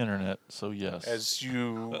to the internet, so yes. As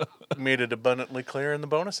you made it abundantly clear in the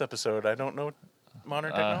bonus episode, I don't know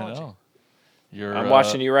modern technology. I know. I'm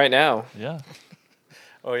watching you right now. Yeah.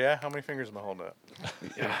 Oh, yeah? How many fingers am I holding up?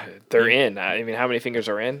 They're in. I mean, how many fingers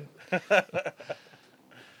are in?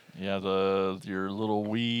 Yeah, your little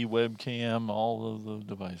Wii webcam, all of the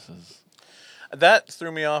devices. That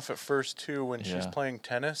threw me off at first, too, when she's Yeah. playing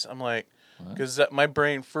tennis. I'm like, because my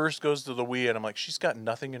brain first goes to the Wii, and I'm like, she's got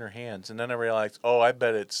nothing in her hands. And then I realized, I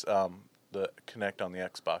bet it's the Kinect on the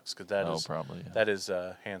Xbox, because probably, yeah. that is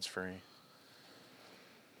hands-free.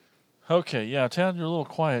 Okay, yeah, Tad, you're a little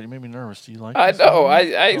quiet. You made me nervous. Do you like I this know.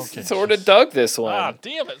 movie? I sort of dug this one. Ah,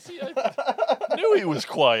 damn it. See, I knew he was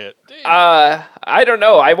quiet. Damn. I don't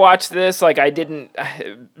know. I watched this I didn't.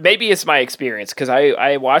 Maybe it's my experience because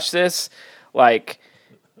I watched this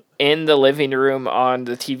in the living room on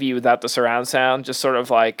the TV without the surround sound. Just sort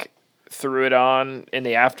of threw it on in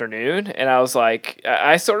the afternoon, and I was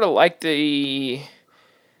I sort of like the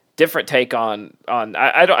different take on.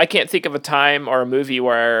 I can't think of a time or a movie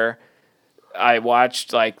where I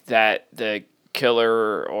watched that the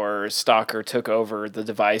killer or stalker took over the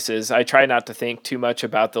devices. I try not to think too much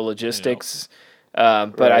about the logistics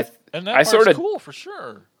But Right. And that I part's sort of cool for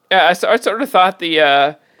sure. Yeah, I sort of thought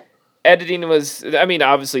the editing was. I mean,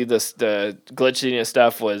 obviously the glitchiness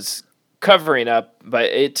stuff was covering up, but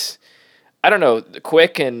I don't know,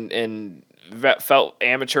 quick and felt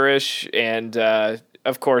amateurish, and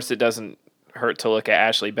of course it doesn't hurt to look at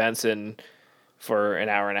Ashley Benson for an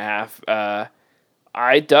hour and a half.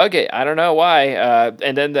 I dug it. I don't know why.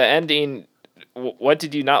 And then the ending. What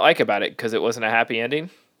did you not like about it? Because it wasn't a happy ending.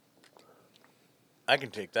 I can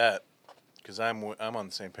take that because I'm on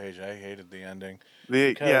the same page. I hated the ending.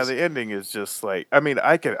 The Because- the ending is just like, I mean,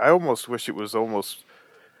 I almost wish it was almost.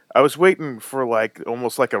 I was waiting for like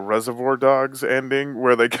almost like a Reservoir Dogs ending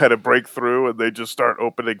where they kind of break through and they just start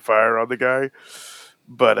opening fire on the guy.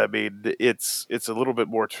 But I mean, it's a little bit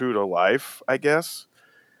more true to life, I guess.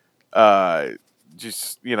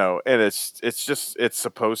 Just and it's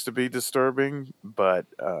supposed to be disturbing, but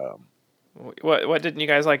What didn't you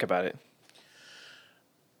guys like about it?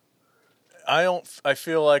 I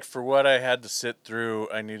feel like for what I had to sit through,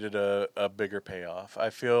 I needed a bigger payoff. I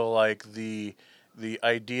feel like the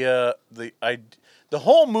idea, the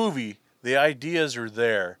whole movie, the ideas are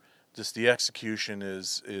there. Just the execution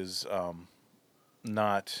is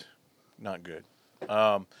not good.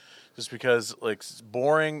 Just because like it's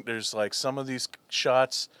boring. There's like some of these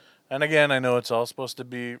shots, and again, I know it's all supposed to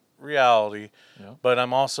be reality, Yeah. but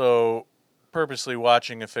I'm also purposely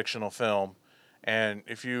watching a fictional film. And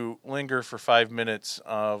if you linger for 5 minutes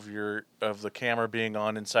of the camera being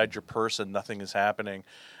on inside your purse and nothing is happening,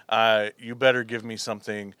 you better give me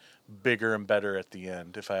something bigger and better at the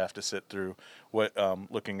end. If I have to sit through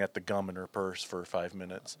looking at the gum in her purse for 5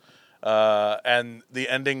 minutes, and the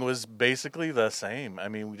ending was basically the same. I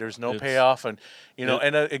mean, there's no It's- payoff, and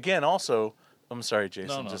again, also, I'm sorry,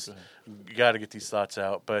 Jason, No, just go ahead. you got to get these thoughts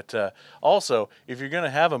out. But also, if you're going to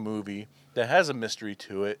have a movie that has a mystery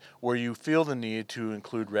to it, where you feel the need to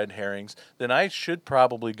include red herrings, then I should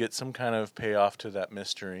probably get some kind of payoff to that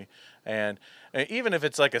mystery. And even if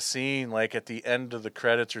it's like a scene, like at the end of the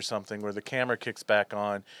credits or something, where the camera kicks back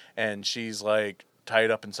on and she's like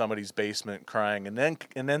tied up in somebody's basement crying, and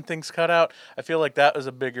then things cut out, I feel like that was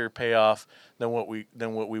a bigger payoff than what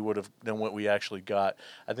we actually got.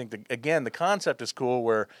 I think the concept is cool,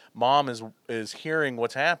 where mom is hearing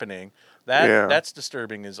what's happening. That's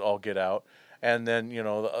disturbing as all get out. And then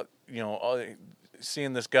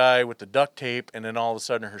seeing this guy with the duct tape, and then all of a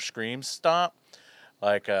sudden her screams stop.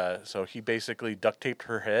 Like so he basically duct taped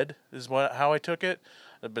her head is how I took it.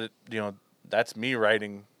 But that's me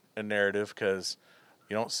writing a narrative because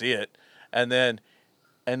you don't see it. And then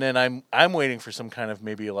I'm waiting for some kind of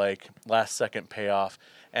maybe like last second payoff.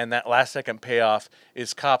 And that last second payoff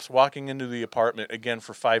is cops walking into the apartment again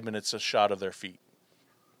for 5 minutes, a shot of their feet.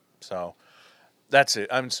 So that's it.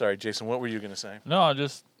 I'm sorry, Jason. What were you going to say? No,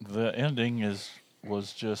 the ending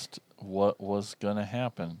was just what was gonna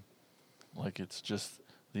happen. Like it's just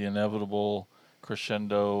the inevitable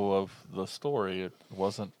crescendo of the story. It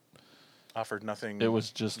wasn't. Offered nothing. It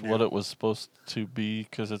was just what it was supposed to be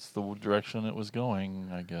because it's the direction it was going,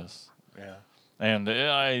 I guess. Yeah. And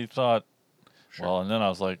I thought, well, and then I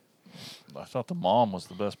was like, I thought the mom was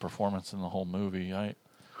the best performance in the whole movie.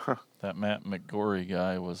 That Matt McGorry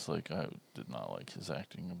guy was like, I did not like his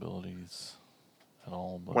acting abilities at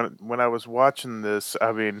all. But when I was watching this,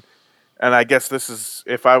 I mean, and I guess this is,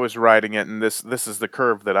 if I was writing it, and this is the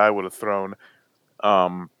curve that I would have thrown.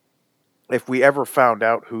 If we ever found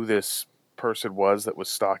out who this person was that was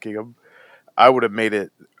stalking him, I would have made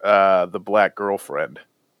it the black girlfriend.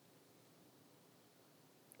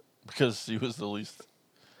 because she was the least.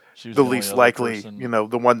 She was The only least other likely, person.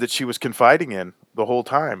 the one that she was confiding in the whole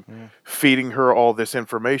time, feeding her all this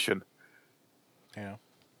information. Yeah.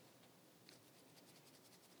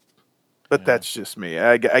 But that's just me.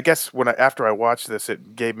 I guess after I watched this,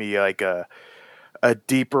 it gave me like a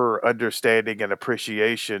deeper understanding and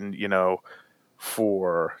appreciation,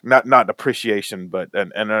 for not an appreciation, but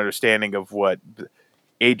an understanding of what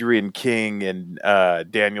Adrian King and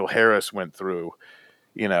Daniel Harris went through,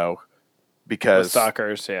 because The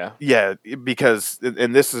stalkers, yeah. Yeah, because,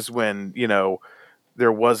 and this is when,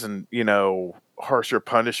 there wasn't, harsher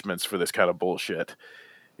punishments for this kind of bullshit.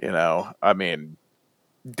 I mean,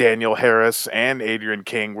 Daniel Harris and Adrian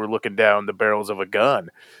King were looking down the barrels of a gun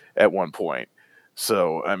at one point.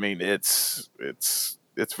 So, I mean, it's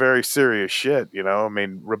very serious shit, I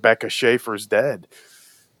mean, Rebecca Schaefer's dead.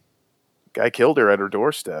 Guy killed her at her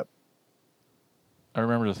doorstep. I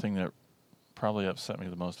remember the thing that probably upset me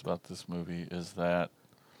the most about this movie is that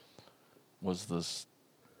was the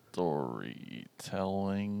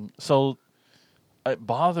storytelling. So it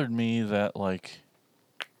bothered me that like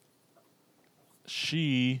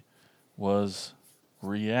she was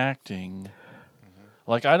reacting.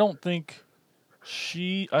 Like, I think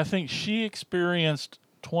she experienced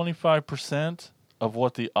 25% of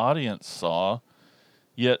what the audience saw,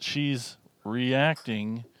 yet she's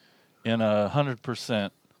reacting in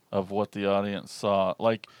 100% of what the audience saw.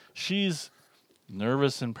 Like, she's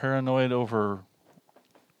nervous and paranoid over,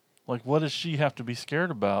 like, what does she have to be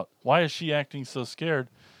scared about? Why is she acting so scared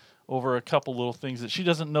over a couple little things that she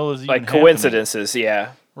doesn't know is even like coincidences,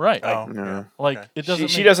 yeah. Right. Yeah. Like, it doesn't.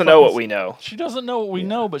 She doesn't know what we know. She doesn't know what we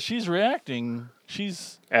know, but she's reacting.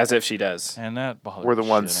 She's as if she does, and that bothers We're the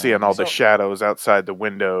ones shit out seeing of all me. the shadows outside the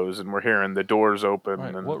windows, and we're hearing the doors open.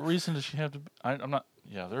 Right. And What reason does she have to? I'm not.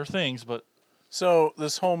 Yeah, there are things, but So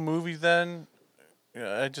this whole movie then,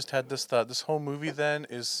 I just had this thought. This whole movie then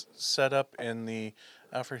is set up in the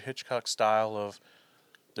Alfred Hitchcock style of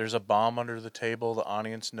there's a bomb under the table, the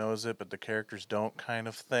audience knows it, but the characters don't, kind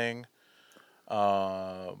of thing.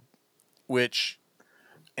 Which,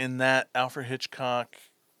 in that Alfred Hitchcock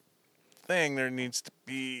thing, there needs to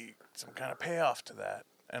be some kind of payoff to that.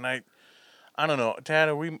 And I don't know, Tad,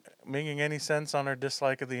 are we making any sense on our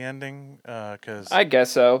dislike of the ending? 'Cause I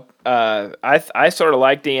guess so. I sort of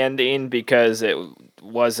liked the ending because it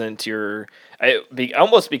wasn't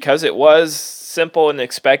almost because it was simple and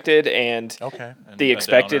expected, and okay, the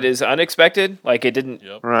expected is unexpected. Like, it didn't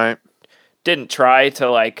didn't try to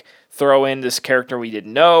like throw in this character we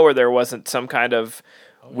didn't know, or there wasn't some kind of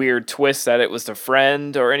weird twist that it was the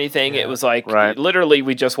friend or anything. It was like literally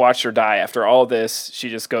we just watched her die. After all this, she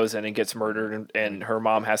just goes in and gets murdered, and her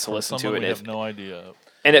mom has to listen to it. we have no idea.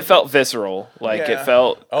 And it felt visceral. Like it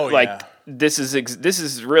felt this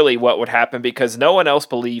is really what would happen, because no one else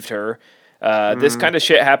believed her. This kind of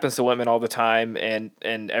shit happens to women all the time, and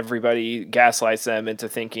everybody gaslights them into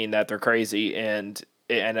thinking that they're crazy, and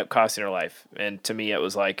it ended up costing her life. And to me, it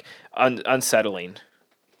was like unsettling.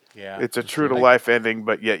 Yeah, it's a true to life ending,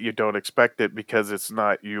 but yet you don't expect it because it's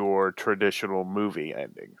not your traditional movie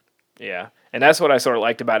ending. Yeah, and that's what I sort of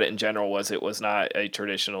liked about it in general, was it was not a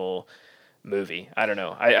traditional movie. I don't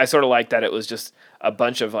know. I sort of liked that it was just a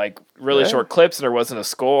bunch of like really short clips, and there wasn't a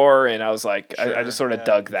score, and I was like, I just sort of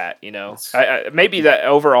dug that, you know. I maybe that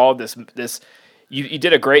overall this you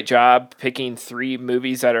did a great job picking 3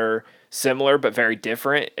 movies that are similar but very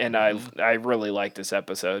different, and I really like this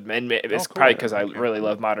episode. And it's probably because I really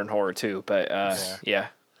love modern horror too. But yeah,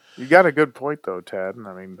 you got a good point though, Tad.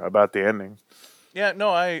 I mean, about the ending. Yeah, no,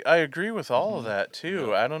 I agree with all of that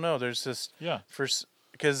too. I don't know. There's this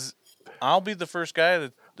because I'll be the first guy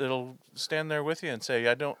that'll stand there with you and say,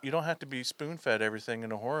 you don't have to be spoon fed everything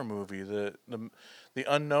in a horror movie. The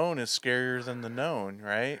unknown is scarier than the known,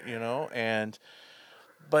 right? You know,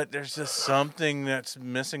 but there's just something that's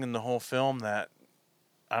missing in the whole film that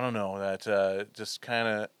I don't know, that just kind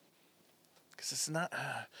of, because it's not,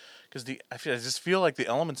 because I just feel like the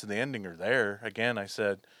elements of the ending are there. Again, I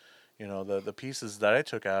said, you know, the pieces that I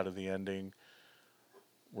took out of the ending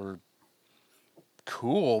were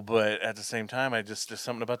cool, but at the same time, there's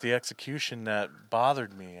something about the execution that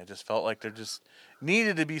bothered me. I just felt like there just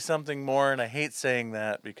needed to be something more, and I hate saying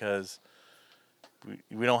that because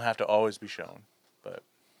we don't have to always be shown, but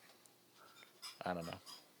I don't know.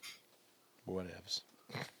 Whatevs.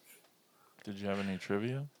 Did you have any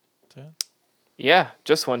trivia, Ted? Yeah,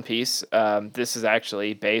 just one piece. This is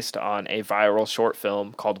actually based on a viral short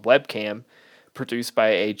film called Webcam, produced by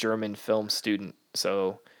a German film student.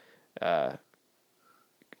 So,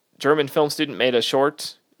 German film student made a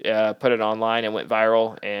short, put it online, and went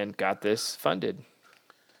viral, and got this funded.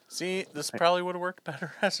 See, this probably would have worked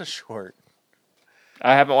better as a short.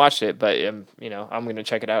 I haven't watched it, but I'm going to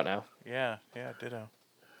check it out now. Yeah, ditto.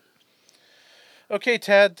 Okay,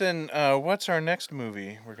 Tad, then what's our next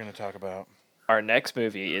movie we're going to talk about? Our next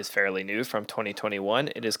movie is fairly new, from 2021.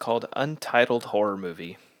 It is called Untitled Horror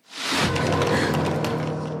Movie.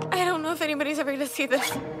 I don't know if anybody's ever going to see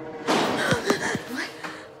this.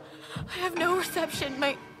 I have no reception.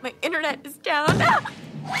 My internet is down.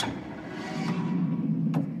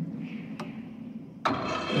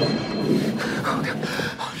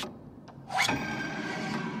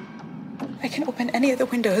 I can open any of the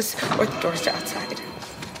windows or the doors to outside.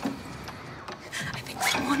 I think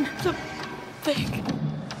someone, Something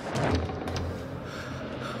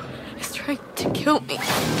is trying to kill me.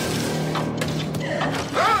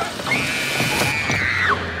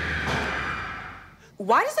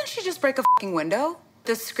 Why doesn't she just break a fucking window?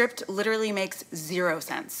 The script literally makes 0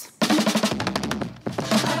 sense.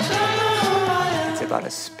 It's about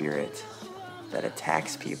a spirit that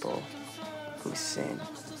attacks people who sin.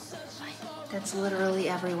 That's literally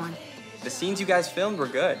everyone. The scenes you guys filmed were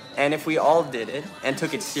good. And if we all did it and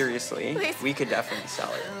took it seriously, we could definitely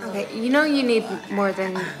sell it. Okay, you know you need more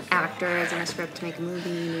than actors and a script to make a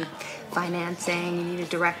movie. You need financing, you need a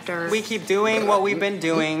director. We keep doing what we've been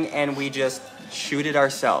doing, and we just shoot it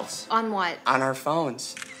ourselves. On what? On our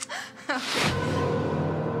phones. Oh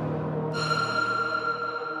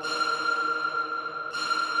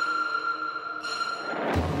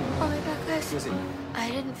my God, guys. Was it? I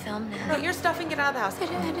didn't film that. No, you're stuffing it out of the house. I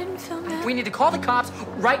didn't film that. We need to call the cops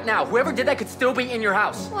right now. Whoever did that could still be in your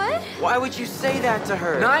house. What? Why would you say that to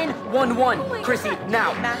her? 911, Chrissy,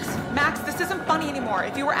 now. Max, this isn't funny anymore.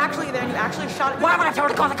 If you were actually there and you actually shot it. Why would I tell her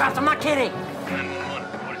to call the cops? I'm not kidding.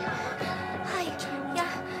 Hi.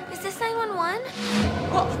 Yeah. Is this 911?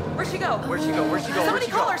 Well, where'd she go? Where'd she go? Where'd she go? Somebody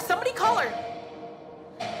call her. Somebody call her.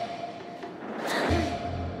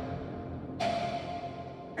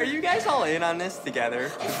 Are you guys all in on this together?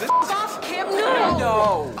 Is this off, Kim.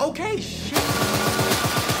 No. Okay, shit.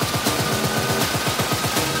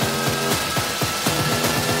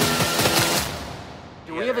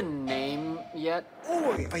 Do we have a name yet?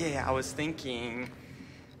 Oh, yeah, I was thinking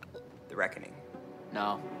The Reckoning.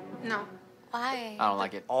 No. No. Why? I don't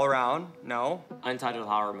like it. All around? No. Untitled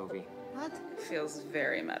horror movie. What? Feels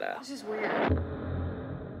very meta. This is weird.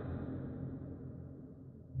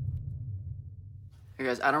 Hey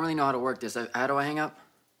guys, I don't really know how to work this. How do I hang up?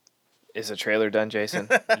 Is the trailer done, Jason?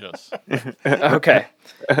 Yes. Okay.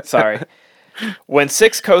 Sorry. When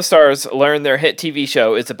 6 co-stars learn their hit TV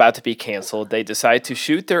show is about to be canceled, they decide to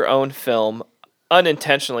shoot their own film,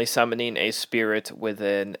 unintentionally summoning a spirit with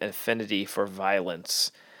an affinity for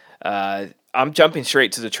violence. I'm jumping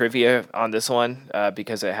straight to the trivia on this one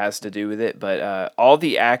because it has to do with it, but all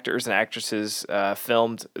the actors and actresses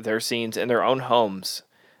filmed their scenes in their own homes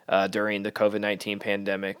during the COVID-19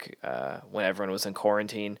 pandemic when everyone was in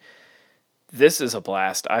quarantine. This is a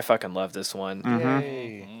blast. I fucking love this one.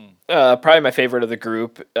 Probably my favorite of the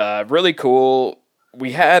group. Really cool.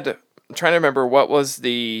 We had, I'm trying to remember, what was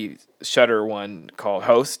the Shudder one called?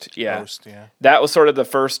 Host? Yeah. Host, yeah. That was sort of the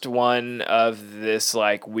first one of this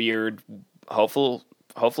like weird,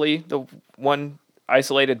 hopefully the one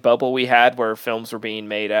isolated bubble we had where films were being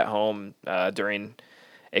made at home during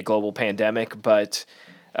a global pandemic. But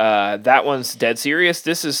that one's dead serious.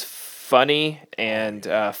 This is funny and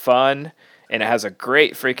fun. And it has a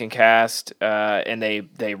great freaking cast, and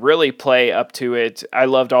they really play up to it. I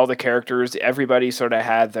loved all the characters. Everybody sort of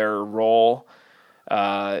had their role.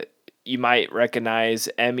 You might recognize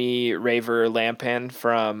Emmy Raver Lampan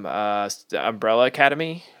from the Umbrella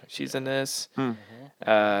Academy. She's in this.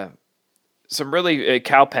 Some really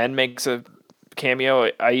Cal Penn makes a cameo.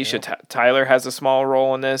 Aisha Tyler has a small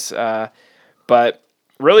role in this, but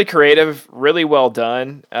really creative, really well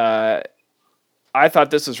done. I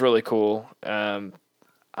thought this was really cool. I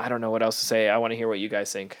don't know what else to say. I want to hear what you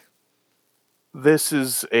guys think. This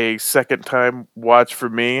is a second time watch for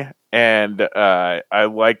me, and I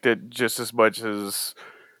liked it just as much as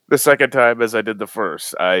the second time as I did the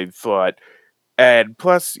first. I thought, and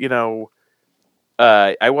plus,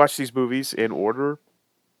 I watched these movies in order,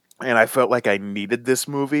 and I felt like I needed this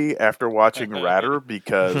movie after watching Ratter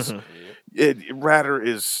because Ratter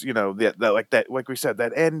is, like we said,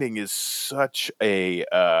 that ending is such a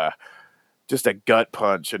just a gut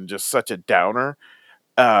punch and just such a downer.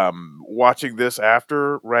 Watching this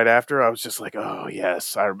right after, I was just like, oh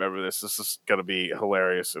yes, I remember this. This is gonna be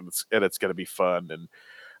hilarious and it's gonna be fun. And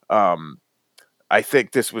I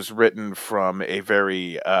think this was written from a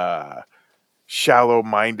very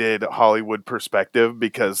shallow-minded Hollywood perspective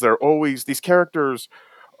because these characters.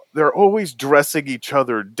 They're always dressing each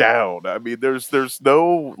other down. I mean, there's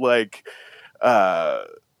no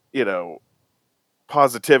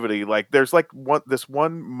positivity. Like there's this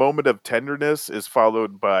one moment of tenderness is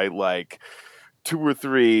followed by like 2 or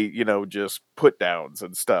 3, just put downs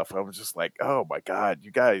and stuff. I was just like, oh my God,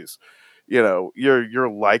 you guys, you're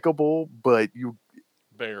likable, but you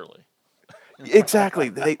barely. Exactly.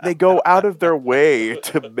 They go out of their way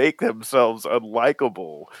to make themselves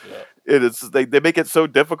unlikable. Yeah. They make it so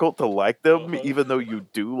difficult to like them, even though you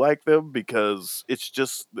do like them, because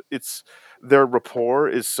their rapport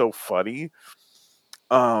is so funny.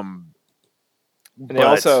 And they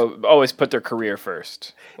also always put their career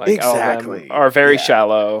first. Like exactly. All of them are very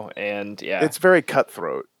shallow, and it's very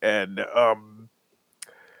cutthroat. And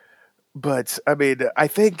but I mean, I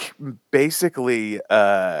think basically,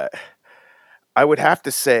 I would have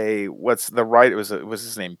to say, was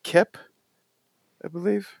his name Kip, I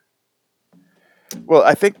believe. Well,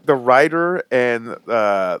 I think the writer and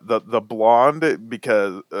the blonde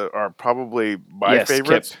because are probably my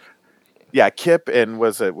favorites. Kip. Yeah, Kip, and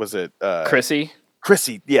was it Chrissy?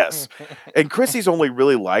 Chrissy, yes. And Chrissy's only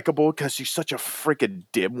really likable because she's such a freaking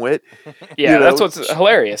dimwit. Yeah, that's what's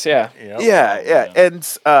hilarious. Yeah. Yeah. And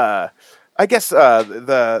I guess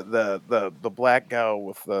the black gal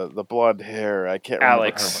with the blonde hair, I can't remember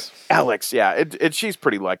Alex. her. Alex, yeah. And she's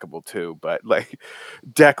pretty likable too, but like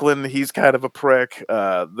Declan, he's kind of a prick.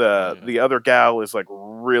 The other gal is like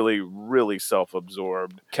really, really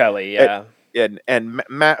self-absorbed. Kelly, yeah. And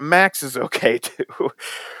Max is okay too.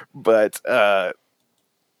 But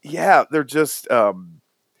yeah, they're just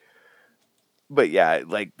but yeah,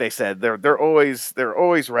 like they said, they're always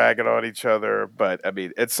ragging on each other. But I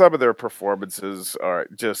mean, and some of their performances are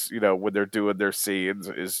just, when they're doing their scenes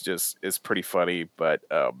is pretty funny. But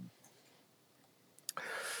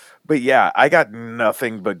yeah, I got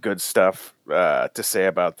nothing but good stuff to say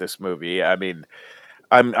about this movie. I mean,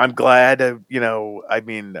 I'm glad. I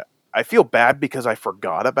mean, I feel bad because I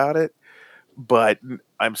forgot about it, but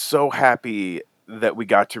I'm so happy that we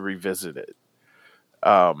got to revisit it.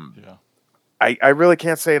 I really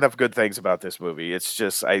can't say enough good things about this movie. It's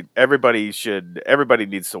just everybody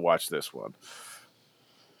needs to watch this one.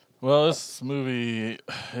 Well, this movie,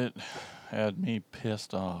 it had me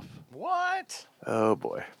pissed off. What? Oh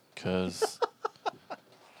boy. Because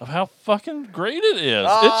of how fucking great it is.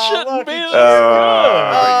 Oh, it shouldn't be this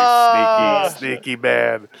good. You sneaky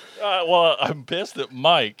man. Well, I'm pissed at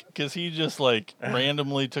Mike because he just like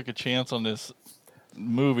randomly took a chance on this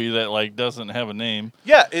movie that like doesn't have a name.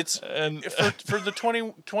 Yeah, it's and for the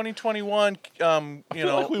 2021 I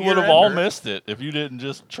feel like we would have all missed it if you didn't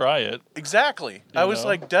just try it. Exactly. I was know?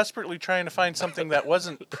 like desperately trying to find something that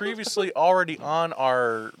wasn't previously already on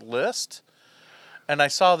our list. And I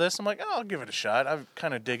saw this, I'm like, oh, I'll give it a shot. I'm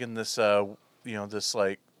kind of digging this this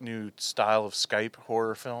like new style of Skype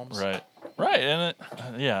horror films. Right, and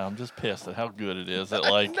I'm just pissed at how good it is. At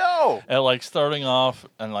like, No. At like starting off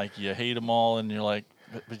and like you hate them all, and you're like,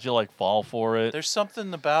 but you like fall for it. There's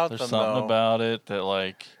something about There's them. something though. about it that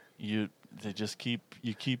like you keep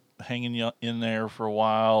hanging you in there for a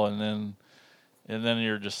while, and then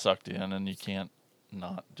you're just sucked in, and you can't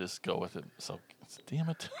not just go with it. So damn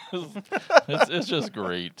it, it's just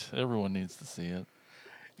great. Everyone needs to see it.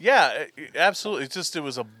 Yeah, absolutely. It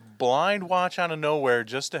was a blind watch out of nowhere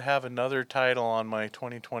just to have another title on my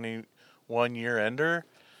 2021 year ender,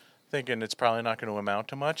 thinking it's probably not going to amount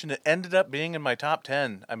to much, and it ended up being in my top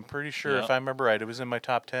 10. I'm pretty sure, if I remember right, it was in my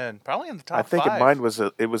top 10, probably in the top 5. I think in mine was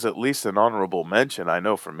at least an honorable mention. I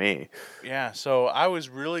know for me. Yeah, so I was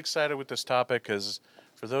really excited with this topic because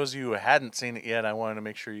for those of you who hadn't seen it yet, I wanted to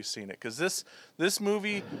make sure you've seen it because this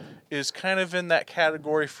movie is kind of in that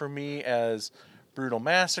category for me as Brutal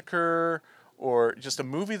Massacre, or just a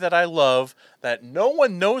movie that I love that no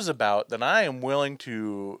one knows about, that I am willing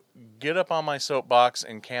to get up on my soapbox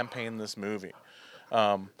and campaign this movie.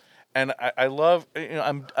 And I love,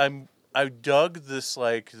 I dug this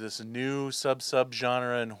new sub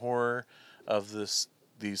genre in horror of these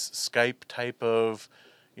Skype type of,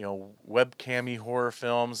 webcammy horror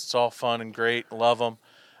films. It's all fun and great, love them.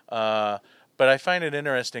 But I find it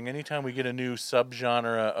interesting anytime we get a new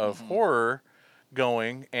subgenre of horror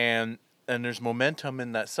going and there's momentum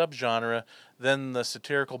in that subgenre, then the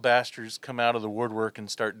satirical bastards come out of the woodwork and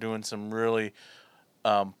start doing some really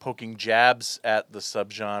poking jabs at the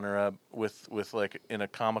subgenre with like in a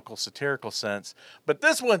comical satirical sense. But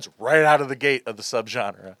this one's right out of the gate of the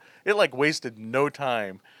subgenre. It like wasted no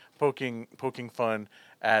time poking fun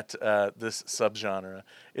at this subgenre.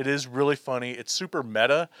 It is really funny. It's super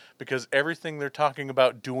meta because everything they're talking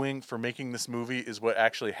about doing for making this movie is what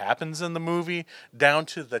actually happens in the movie, down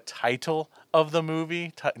to the title of the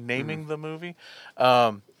movie, naming the movie.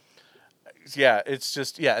 It's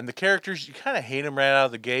just, and the characters, you kind of hate them right out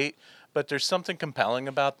of the gate, but there's something compelling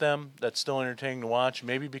about them that's still entertaining to watch,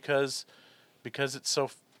 maybe because it's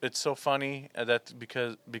so funny, that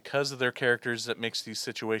because of their characters that makes these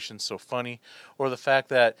situations so funny, or the fact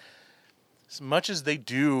that as much as they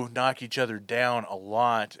do knock each other down a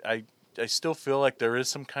lot, I still feel like there is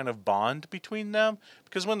some kind of bond between them,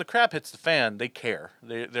 because when the crap hits the fan, they care.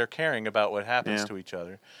 They're caring about what happens to each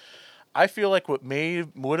other. I feel like what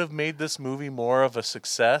would have made this movie more of a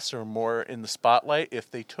success or more in the spotlight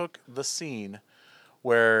if they took the scene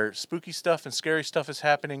where spooky stuff and scary stuff is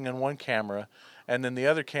happening on one camera, and then the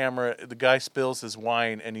other camera, the guy spills his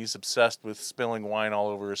wine, and he's obsessed with spilling wine all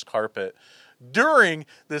over his carpet during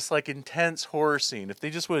this like intense horror scene. If they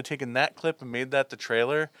just would have taken that clip and made that the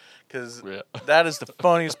trailer, because that is the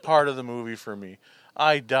funniest part of the movie for me.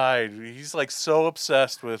 I died. He's like so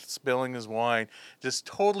obsessed with spilling his wine, just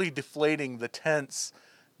totally deflating the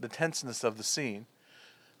tenseness of the scene.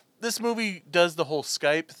 This movie does the whole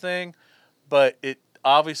Skype thing, but it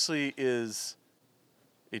obviously is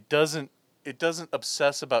It doesn't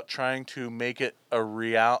obsess about trying to make it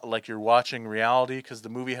like you're watching reality, because the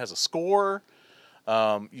movie has a score.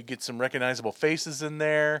 You get some recognizable faces in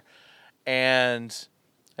there, and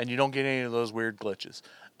you don't get any of those weird glitches.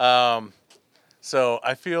 So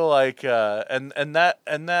I feel like and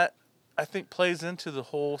that I think plays into the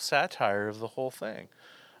whole satire of the whole thing.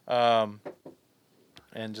 And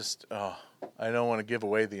just I don't want to give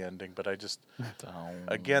away the ending, but I just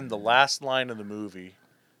again, the last line of the movie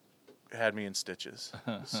had me in stitches.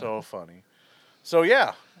 So funny. So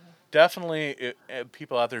yeah, definitely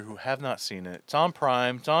people out there who have not seen it. It's on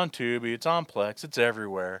Prime, it's on Tubi, it's on Plex, it's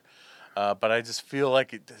everywhere. But I just feel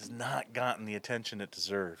like it has not gotten the attention it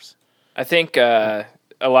deserves. I think a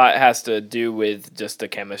lot has to do with just the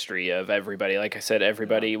chemistry of everybody. Like I said,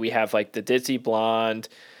 everybody, we have like the ditzy blonde,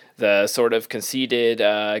 the sort of conceited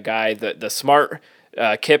guy, the smart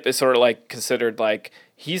Kip is sort of like considered like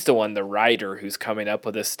he's the one, the writer who's coming up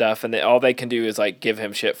with this stuff, and all they can do is like give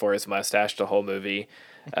him shit for his mustache the whole movie.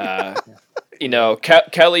 You know,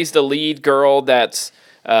 Kelly's the lead girl that's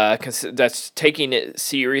taking it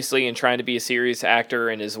seriously and trying to be a serious actor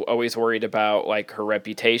and is always worried about like her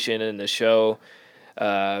reputation in the show.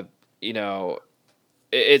 You know,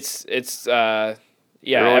 it's yeah.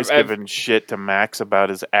 They're always giving shit to Max about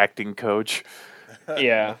his acting coach.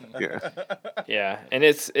 Yeah. Yeah. And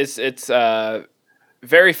it's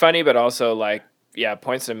very funny, but also like, yeah,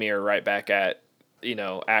 points the mirror right back at, you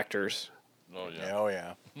know, actors. Oh yeah. Oh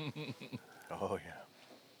yeah. Oh yeah.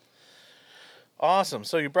 Awesome.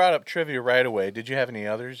 So you brought up trivia right away. Did you have any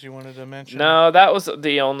others you wanted to mention? No, that was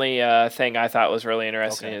the only thing I thought was really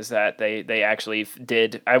interesting is that they actually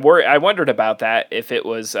did. I wondered about that, if it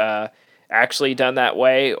was actually done that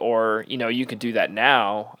way, or, you know, you can do that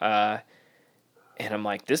now. And I'm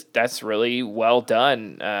like, that's really well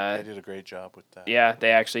done. They did a great job with that. Yeah,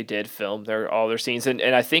 they actually did film all their scenes. And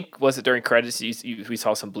I think, was it during credits, we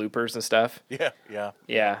saw some bloopers and stuff? Yeah.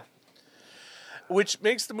 Yeah. Which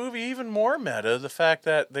makes the movie even more meta, the fact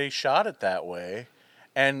that they shot it that way.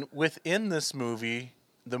 And within this movie,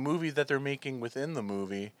 the movie that they're making within the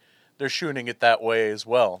movie, they're shooting it that way as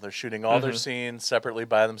well. They're shooting all their scenes separately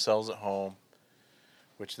by themselves at home,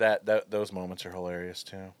 which those moments are hilarious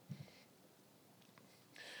too.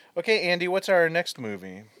 Okay, Andy, what's our next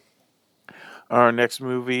movie? Our next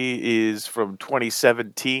movie is from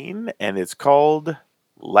 2017, and it's called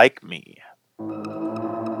Like Me.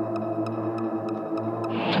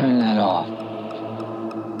 Turn that off.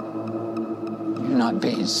 You're not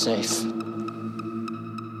being safe.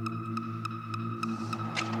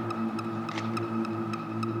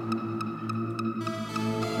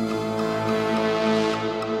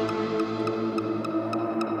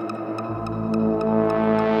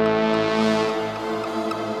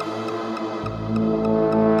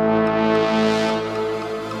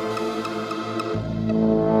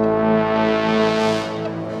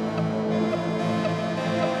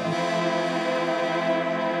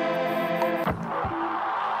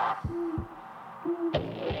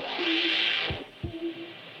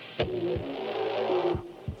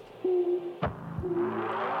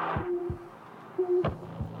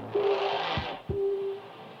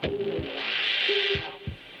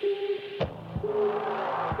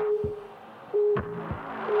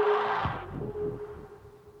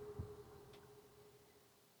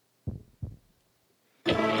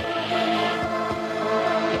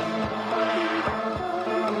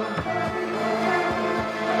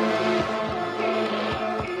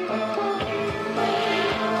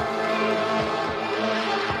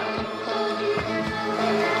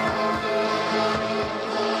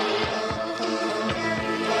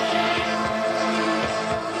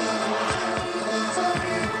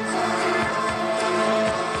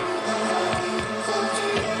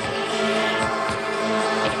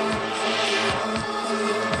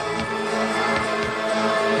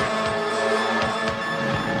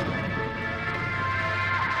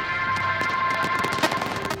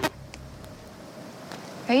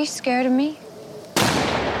 Are you scared of me?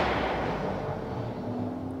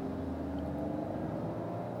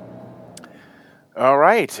 All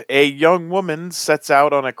right. A young woman sets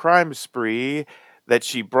out on a crime spree that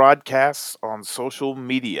she broadcasts on social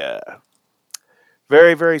media.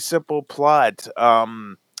 Very, very simple plot.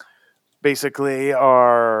 Basically,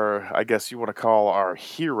 I guess you want to call our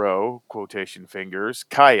hero, quotation fingers,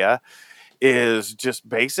 Kaya, is just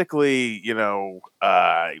basically,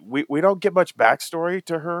 we don't get much backstory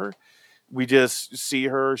to her. We just see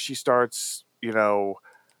her. She starts,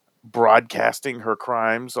 broadcasting her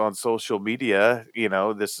crimes on social media.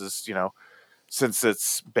 This is, since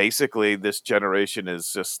it's basically this generation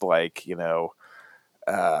is just like,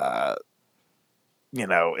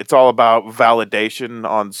 it's all about validation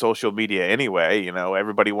on social media anyway.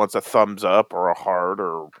 Everybody wants a thumbs up or a heart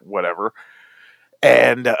or whatever.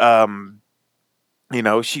 And,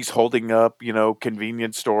 she's holding up,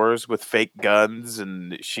 convenience stores with fake guns,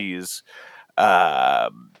 and she's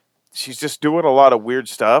just doing a lot of weird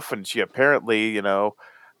stuff. And she apparently,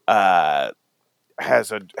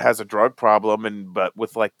 has a drug problem, but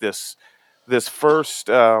with like this first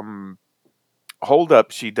hold up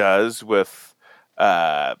she does with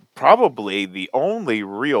probably the only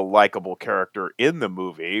real likable character in the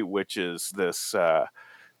movie, which is this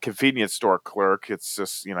convenience store clerk. It's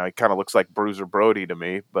just, he kind of looks like Bruiser Brody to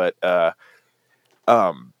me, but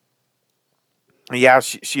yeah,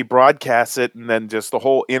 she broadcasts it, and then just the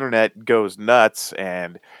whole internet goes nuts,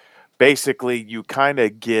 and basically you kind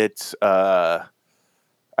of get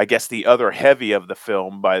I guess the other heavy of the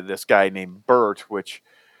film by this guy named Bert, which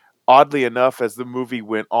oddly enough, as the movie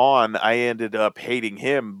went on, I ended up hating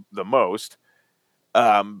him the most,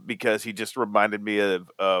 because he just reminded me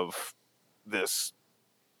of this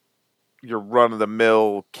your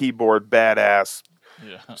run-of-the-mill keyboard badass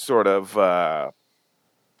sort of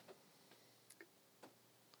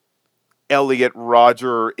Elliot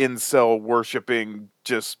Rodger incel worshipping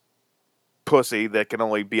just pussy that can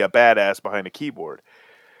only be a badass behind a keyboard.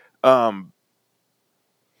 But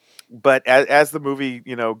as the movie,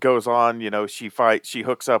 goes on, she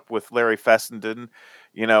hooks up with Larry Fessenden,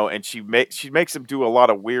 and she makes him do a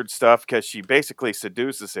lot of weird stuff because she basically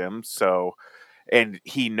seduces him. So, and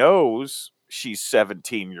he knows she's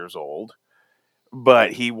 17 years old,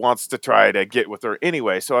 but he wants to try to get with her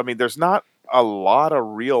anyway. So, I mean, there's not a lot of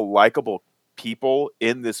real likable people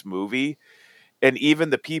in this movie, and even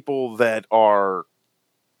the people that are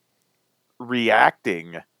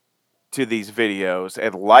reacting to these videos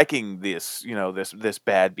and liking this, this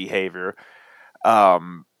bad behavior, they're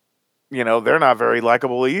not very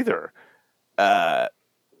likable either.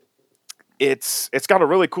 It's got a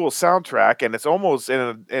really cool soundtrack, and it's almost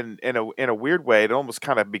in a weird way, it almost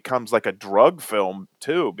kind of becomes like a drug film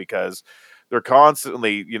too, because they're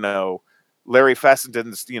constantly, Larry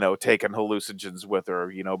Fessenden's, taking hallucinogens with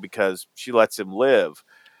her, because she lets him live.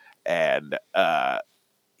 And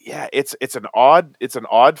yeah, it's an odd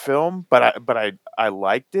film, but I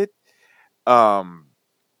liked it. I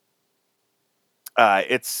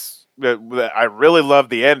really love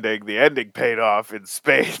the ending. The ending paid off in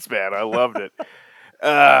spades, man. I loved it.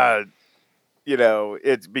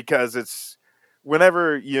 It's because it's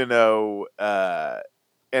whenever,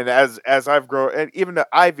 and as I've grown, and even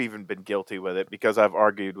I've even been guilty with it, because I've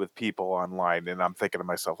argued with people online, and I'm thinking to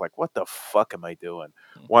myself, like, what the fuck am I doing?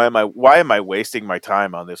 Why am I wasting my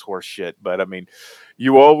time on this horse shit? But I mean,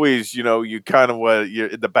 you always, you kind of want,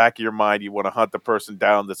 in the back of your mind, you want to hunt the person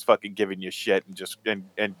down that's fucking giving you shit, and just and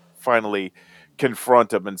finally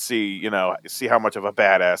confront them and see how much of a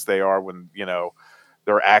badass they are when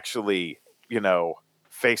they're actually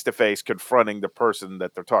face to face confronting the person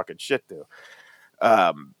that they're talking shit to.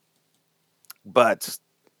 But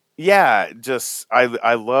yeah, just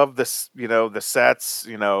I love this, the sets,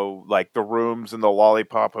 like the rooms in the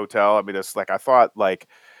Lollipop Hotel. I mean, it's like, I thought like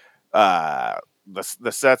the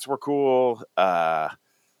sets were cool, and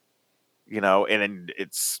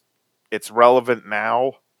it's relevant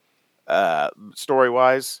now, story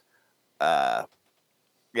wise. Yeah,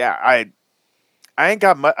 I ain't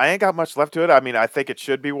got much left to it. I mean, I think it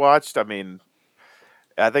should be watched. I mean,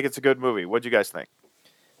 I think it's a good movie. What'd you guys think?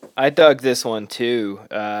 I dug this one too,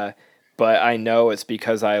 but I know it's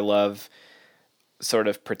because I love sort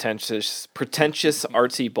of pretentious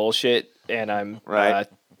artsy bullshit, and I'm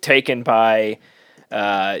taken by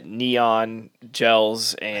neon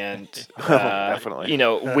gels and definitely.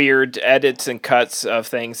 Weird edits and cuts of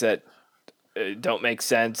things that don't make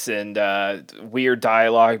sense, and weird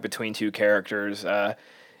dialogue between two characters.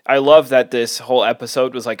 I love that this whole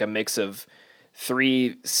episode was like a mix of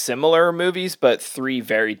 3 similar movies, but 3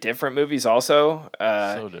 very different movies also.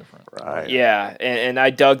 So different. Right. Yeah, and I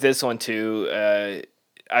dug this one too.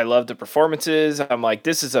 I love the performances. I'm like,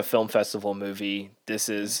 this is a film festival movie. This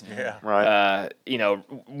is weird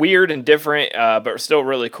and different, but still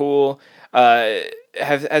really cool.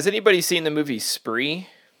 Has anybody seen the movie Spree?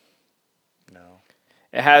 No.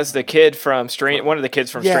 It has the kid from one of the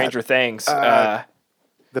kids from Stranger Things. The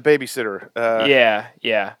babysitter.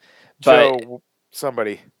 Yeah. Joe,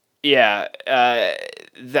 somebody. Yeah,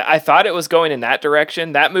 I thought it was going in that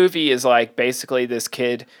direction. That movie is like basically this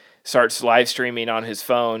kid starts live streaming on his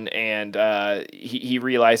phone, and he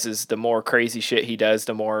realizes the more crazy shit he does,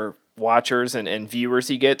 the more watchers and viewers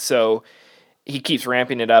he gets. So he keeps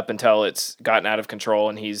ramping it up until it's gotten out of control,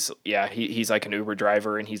 and he's like an Uber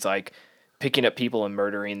driver, and he's like picking up people and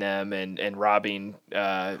murdering them and robbing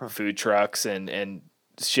food trucks and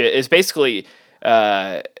shit. It's basically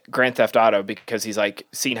Grand Theft Auto because he's like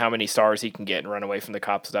seen how many stars he can get and run away from the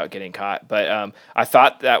cops without getting caught. But I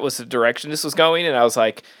thought that was the direction this was going, and I was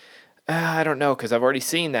like, I don't know, because I've already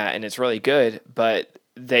seen that and it's really good. But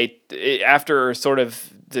after sort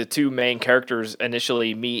of the two main characters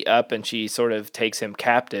initially meet up and she sort of takes him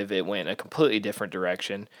captive, it went a completely different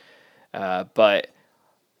direction. But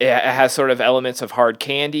it has sort of elements of Hard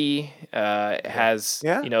Candy. It has,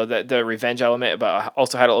 the revenge element, but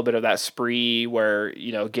also had a little bit of that Spree where,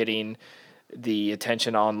 getting the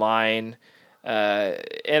attention online.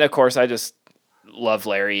 And of course, I just love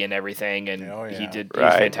Larry and everything. And he's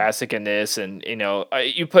fantastic in this. And,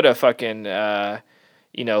 you put a fucking,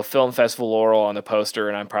 film festival laurel on the poster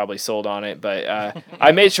and I'm probably sold on it. But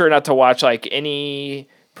I made sure not to watch like any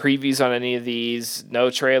previews on any of these, no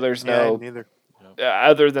trailers, no. Neither.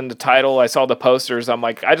 Other than the title, I saw the posters. I'm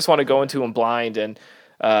like, I just want to go into them blind, and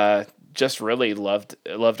just really loved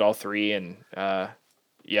all three. And I'm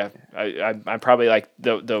probably like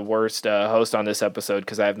the worst host on this episode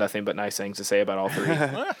because I have nothing but nice things to say about all three.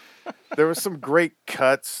 There was some great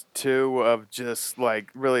cuts too of just like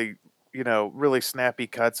really snappy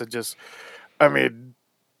cuts of just, I mean,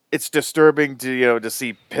 it's disturbing to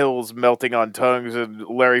see pills melting on tongues and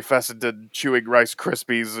Larry Fessenden chewing Rice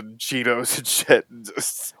Krispies and Cheetos and shit.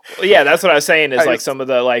 Well, yeah, that's what I was saying. Is like some of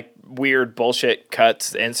the like weird bullshit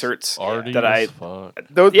cuts, inserts that I.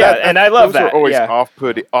 And I love that. Those are always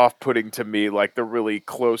off-putting to me. Like the really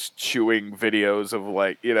close chewing videos of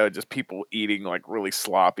like just people eating like really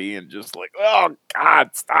sloppy and just like, oh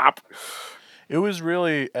God, stop. It was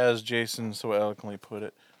really, as Jason so eloquently put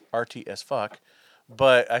it, arty as fuck.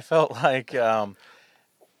 But I felt like it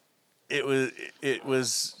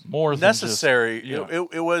was more necessary. Than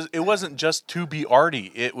just, It wasn't just to be arty.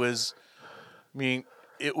 It was,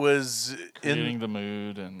 it was creating the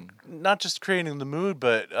mood and not just creating the mood,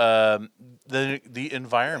 but the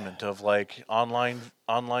environment of like online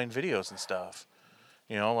videos and stuff.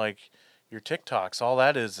 Like your TikToks. All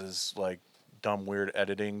that is like dumb, weird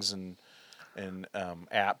editings and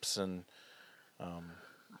apps and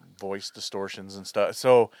voice distortions and stuff.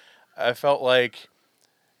 So I felt like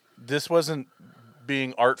this wasn't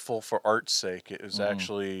being artful for art's sake. It was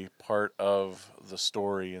actually part of the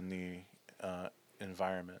story and the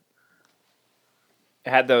environment.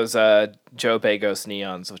 It had those Joe Bagos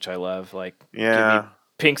neons, which I love. Like, give me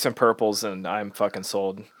pinks and purples, and I'm fucking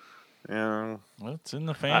sold. Yeah, well, it's in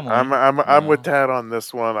the family. I'm with Tad on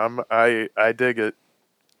this one. I dig it.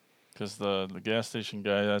 Because the gas station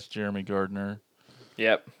guy, that's Jeremy Gardner.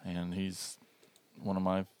 Yep. And he's one of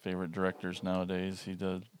my favorite directors nowadays. He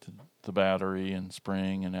did The Battery and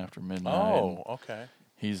Spring and After Midnight. Oh, okay.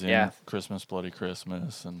 He's in Christmas, Bloody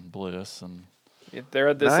Christmas and Bliss. And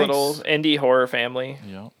they're this little indie horror family.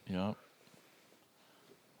 Yep.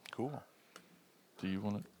 Cool. Do you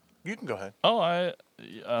want to? You can go ahead. Oh, I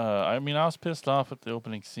was pissed off at the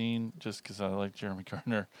opening scene just because I like Jeremy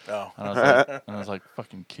Gardner. Oh. And I was like,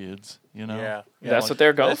 fucking kids, Yeah. That's what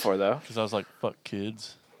they're going for, though. Because I was like, fuck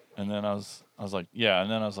kids. And then I was like, yeah.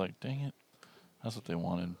 And then I was like, dang it. That's what they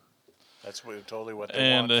wanted. That's totally what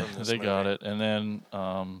they wanted from this they movie. got it. And then,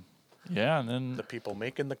 and then the people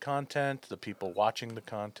making the content, the people watching the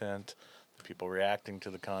content, the people reacting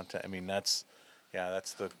to the content.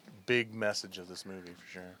 that's the big message of this movie for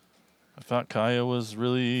sure. I thought Kaya was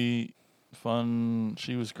really fun.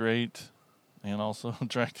 She was great and also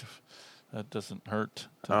attractive. That doesn't hurt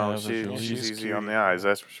to have. She's easy on the eyes,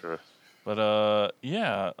 that's for sure. But I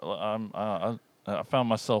found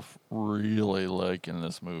myself really liking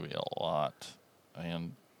this movie a lot,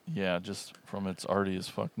 and just from its arty as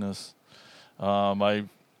fuckness. I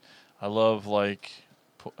love like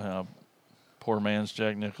poor man's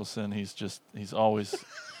Jack Nicholson. He's always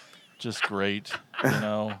just great,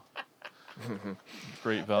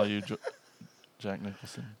 Great value, Jack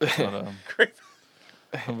Nicholson.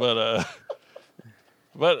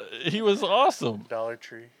 But he was awesome. Dollar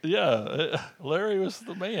Tree. Yeah, Larry was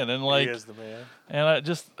the man, and he is the man. And I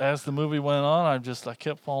just, as the movie went on, I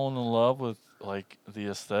kept falling in love with like the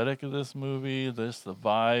aesthetic of this movie, the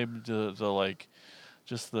vibe, the like,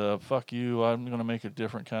 just the fuck you. I'm gonna make a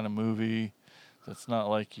different kind of movie that's not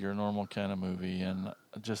like your normal kind of movie, and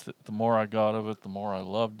just the more I got of it, the more I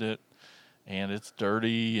loved it. And it's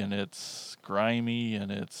dirty and it's grimy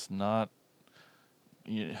and it's not.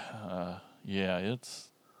 It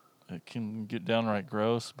can get downright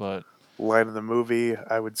gross, but line of the movie,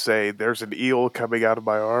 I would say, "There's an eel coming out of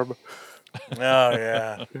my arm." Oh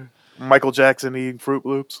yeah. Michael Jackson eating Fruit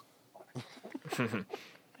Loops.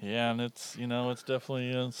 Yeah, and it's it's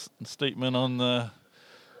definitely a statement on the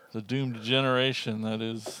doomed generation that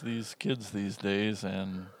is these kids these days,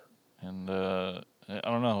 and I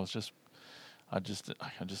don't know. It's just I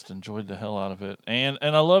just enjoyed the hell out of it, and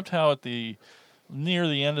I loved how at the near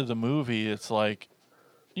the end of the movie, it's like,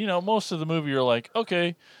 most of the movie you're like,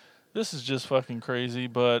 okay, this is just fucking crazy,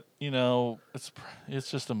 but it's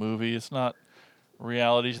just a movie. It's not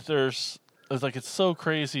reality. It's so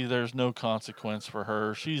crazy. There's no consequence for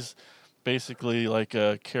her. She's basically like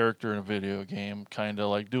a character in a video game, kind of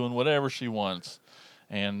like doing whatever she wants,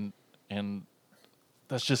 and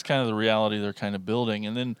that's just kind of the reality they're kind of building.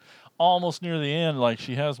 And then almost near the end, like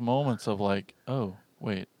she has moments of like, oh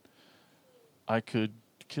wait, I could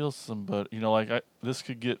kill somebody.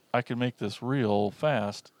 I could make this real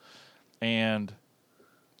fast, and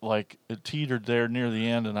like it teetered there near the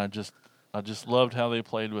end, and I just loved how they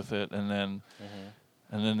played with it, and then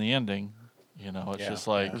the ending. It's just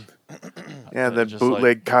like yeah. And then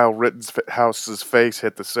bootleg Kyle Rittenhouse's face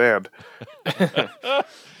hit the sand.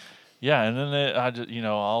 Yeah, and then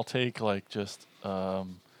I'll take like just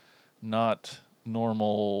not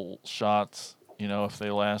normal shots. If they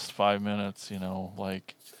last 5 minutes,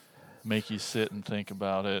 like make you sit and think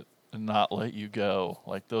about it and not let you go.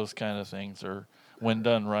 Like those kind of things are, when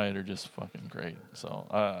done right, are just fucking great. So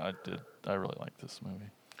I really like this movie.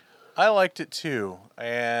 I liked it too,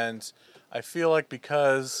 and I feel like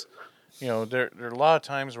because there are a lot of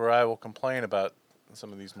times where I will complain about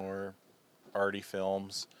some of these more arty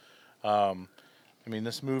films.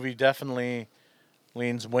 This movie definitely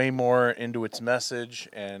leans way more into its message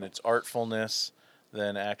and its artfulness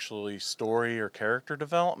than actually story or character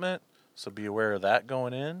development. So be aware of that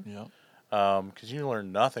going in. Yeah. Because you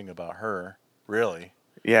learn nothing about her, really.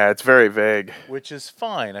 Yeah, it's very vague. Which is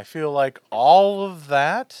fine. I feel like all of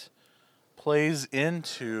that plays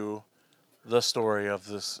into the story of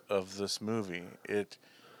this movie. It,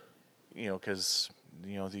 because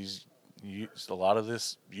a lot of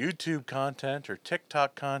this YouTube content or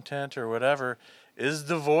TikTok content or whatever is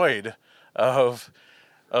devoid of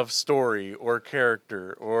story or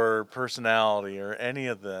character or personality or any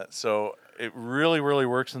of that. So it really, really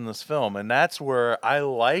works in this film, and that's where I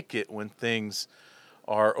like it when things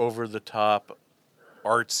are over the top,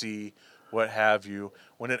 artsy, what have you,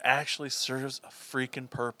 when it actually serves a freaking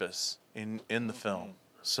purpose in the film.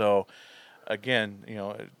 So again,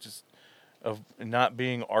 just of not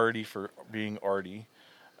being arty for being arty.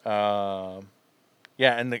 Yeah,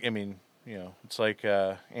 and it's like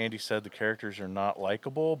Andy said, the characters are not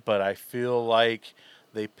likable, but I feel like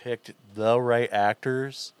they picked the right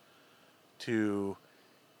actors to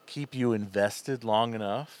keep you invested long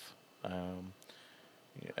enough.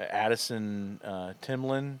 Addison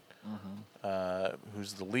Timlin,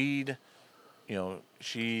 who's the lead,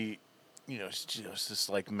 she's just this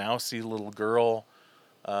like mousy little girl,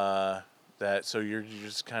 so you're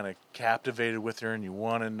just kind of captivated with her and you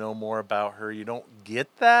want to know more about her. You don't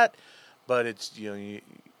get that, but it's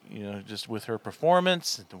just with her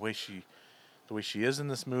performance and the way she is in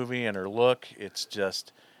this movie and her look, it's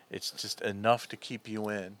just enough to keep you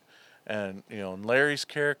in. And and Larry's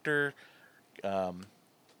character can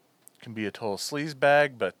be a total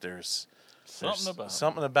sleazebag, but there's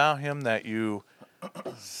something about him that you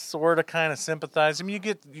sort of kind of sympathize. I mean, you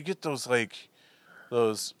get those like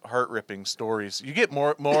those heart-ripping stories. You get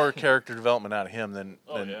more character development out of him than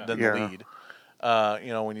the lead.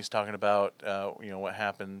 When he's talking about what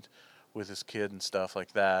happened with his kid and stuff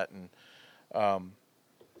like that, and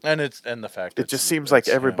the fact it just seems like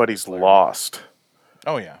everybody's lost.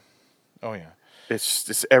 Oh yeah. It's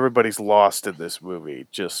just everybody's lost in this movie,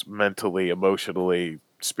 just mentally, emotionally,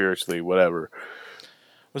 spiritually, whatever.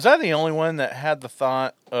 Was I the only one that had the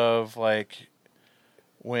thought of like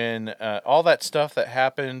when all that stuff that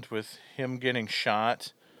happened with him getting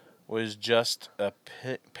shot was just a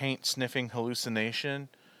paint sniffing hallucination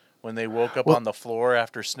when they woke up on the floor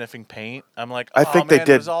after sniffing paint? I'm like, I think they did.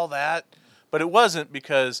 It was all that, but it wasn't,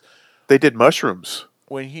 because they did mushrooms.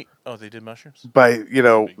 They did mushrooms? But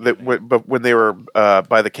when they were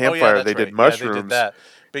by the campfire, they did mushrooms. They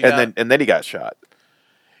did that. And then he got shot.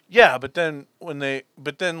 Yeah, but then when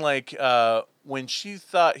she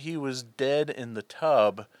thought he was dead in the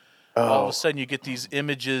tub, all of a sudden you get these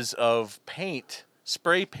images of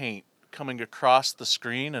spray paint coming across the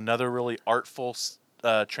screen. Another really artful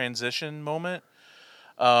transition moment,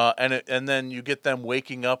 and then you get them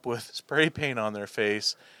waking up with spray paint on their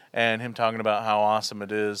face. And him talking about how awesome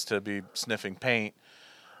it is to be sniffing paint.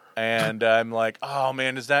 And I'm like, oh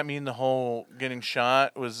man, does that mean the whole getting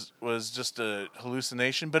shot was just a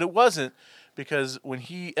hallucination? But it wasn't, because when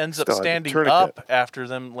he ends up Still had the standing tourniquet. up after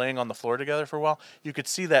them laying on the floor together for a while, you could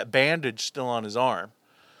see that bandage still on his arm,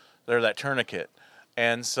 there, that tourniquet.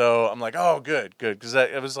 And so I'm like, oh, good, because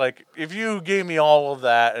it was like, if you gave me all of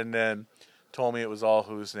that and then told me it was all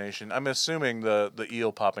hallucination, I'm assuming the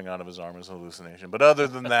eel popping out of his arm is a hallucination. But other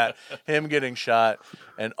than that, him getting shot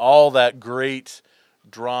and all that great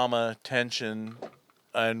drama, tension,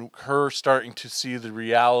 and her starting to see the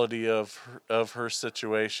reality of her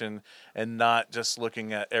situation and not just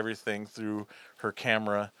looking at everything through her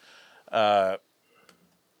camera. I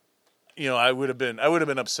would have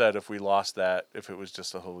been upset if we lost that, if it was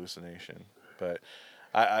just a hallucination. But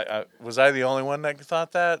I was I the only one that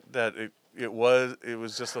thought that it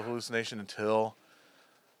was just a hallucination until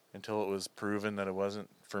it was proven that it wasn't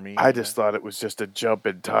for me? I just thought it was just a jump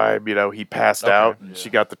in time. He passed out, and she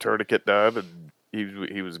got the tourniquet done, and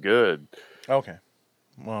he was good. Okay.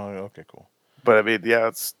 Well, okay, cool. But I mean,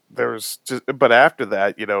 yeah, but after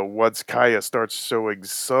that, once Kaya starts showing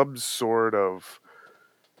some sort of,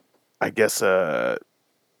 I guess, a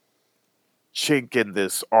chink in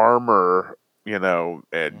this armor, and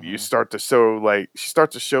you start to show she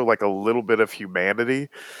starts to show a little bit of humanity.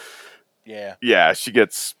 Yeah. Yeah, she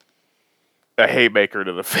gets a haymaker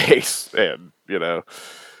to the face, and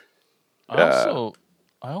I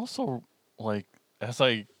also as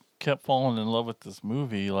I kept falling in love with this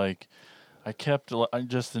movie, I kept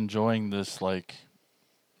just enjoying this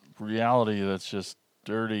reality that's just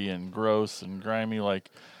dirty and gross and grimy.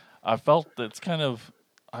 I felt that's kind of,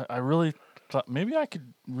 I really thought maybe I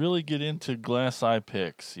could really get into Glass Eye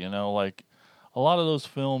Pix. A lot of those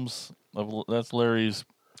films that's Larry's.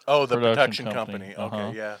 Oh, the production company.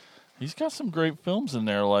 Okay, yeah. He's got some great films in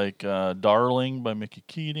there, like Darling by Mickey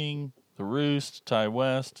Keating, The Roost, Ty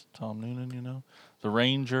West, Tom Noonan, The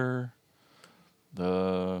Ranger,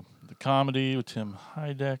 the comedy with Tim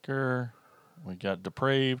Heidecker. We got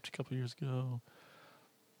Depraved a couple years ago.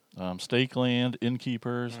 Stakeland,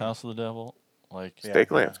 Innkeepers, House of the Devil.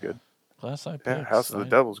 Stakeland's good. Glass Eye Pix. Yeah, House of the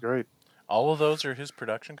Devil's great. All of those are his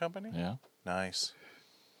production company? Yeah. Nice.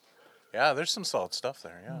 Yeah, there's some solid stuff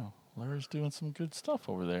there, yeah. Oh, Larry's doing some good stuff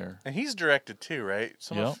over there. And he's directed too, right?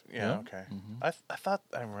 Yep. Okay. Mm-hmm. I thought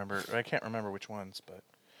I remember. I can't remember which ones, but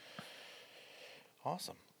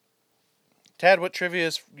awesome. Tad, what trivia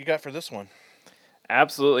you got for this one?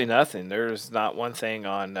 Absolutely nothing. There's not one thing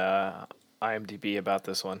on IMDb about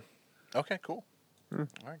this one. Okay, cool. All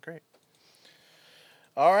right, great.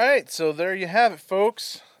 All right, so there you have it,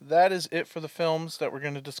 folks. That is it for the films that we're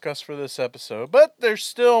going to discuss for this episode. But there's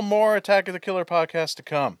still more Attack of the Killer podcast to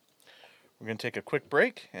come. We're going to take a quick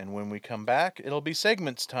break, and when we come back, it'll be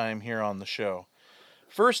segments time here on the show.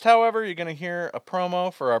 First, however, you're going to hear a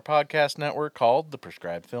promo for our podcast network called the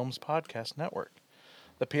Prescribed Films Podcast Network.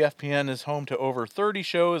 The PFPN is home to over 30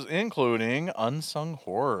 shows, including Unsung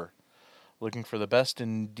Horror. Looking for the best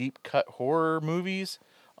in deep-cut horror movies?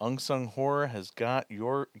 Unsung Horror has got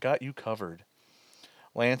you covered.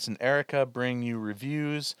 Lance and Erica bring you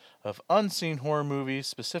reviews of unseen horror movies,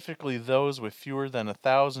 specifically those with fewer than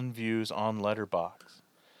 1,000 views on Letterboxd.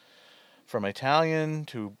 From Italian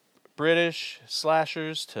to British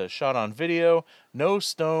slashers to shot on video, no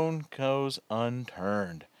stone goes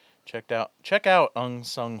unturned. Check out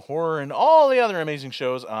Unsung Horror and all the other amazing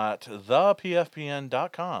shows at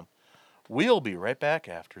thepfpn.com. We'll be right back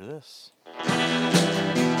after this.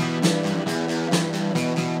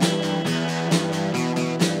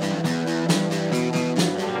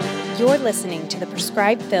 You're listening to the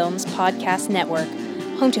Prescribed Films Podcast Network,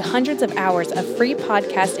 home to hundreds of hours of free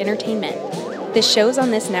podcast entertainment. The shows on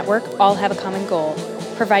this network all have a common goal,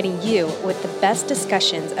 providing you with the best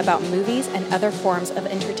discussions about movies and other forms of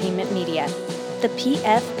entertainment media. The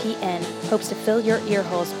PFPN hopes to fill your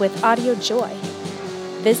earholes with audio joy.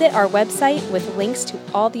 Visit our website with links to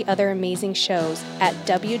all the other amazing shows at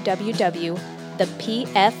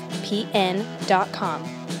www.thepfpn.com.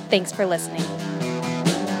 Thanks for listening.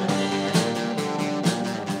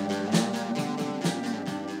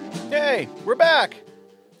 Hey, we're back.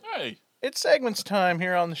 Hey. It's segments time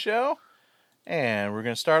here on the show. And we're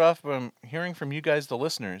going to start off by hearing from you guys, the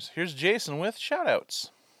listeners. Here's Jason with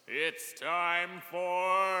shout-outs. It's time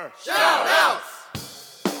for shout-outs!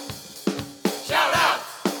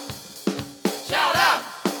 Shout-outs!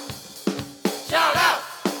 Shout-outs!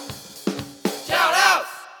 Shout-outs! Shout-outs!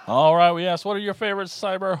 All right, we asked, what are your favorite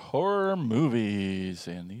cyber horror movies?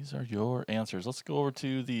 And these are your answers. Let's go over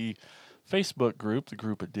to the Facebook group, the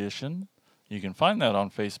group edition. You can find that on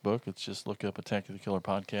Facebook. It's just look up Attack of the Killer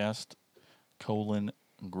Podcast,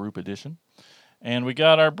 /group edition. And we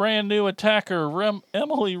got our brand new attacker,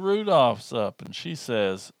 Emily Rudolph's up, and she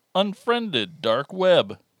says, Unfriended Dark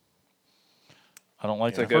Web. I don't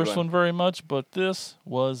like the first one very much, but this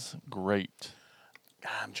was great.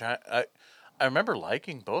 God, I remember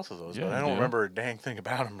liking both of those, but I don't remember a dang thing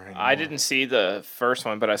about them right now. I didn't see the first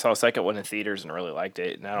one, but I saw the second one in theaters and really liked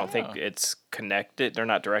it. And I don't think it's connected. They're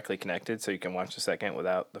not directly connected, so you can watch the second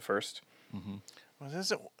without the first. Mm-hmm. Well,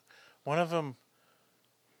 isn't one of them?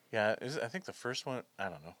 Yeah, I think the first one. I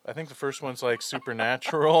don't know. I think the first one's like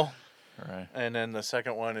supernatural, right? And then the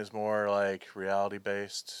second one is more like reality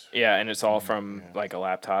based. Yeah, and it's all from like a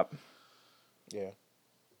laptop. Yeah.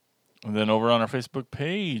 And then over on our Facebook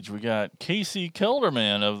page, we got Casey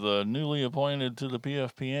Kelderman of the newly appointed to the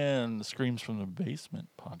PFPN Screams from the Basement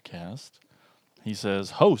podcast. He says,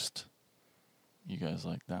 host. You guys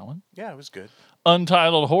like that one? Yeah, it was good.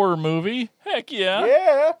 Untitled horror movie. Heck yeah.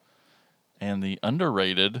 Yeah. And the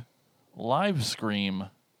underrated Live Scream.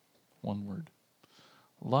 One word.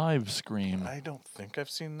 Live Scream. I don't think I've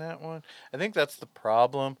seen that one. I think that's the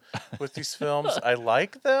problem with these films. I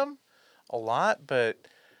like them a lot, but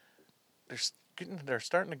they're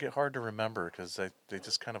starting to get hard to remember because they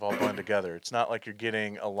just kind of all blend together. It's not like you're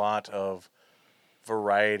getting a lot of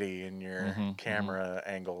variety in your camera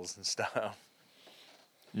angles and stuff.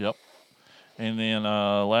 Yep. And then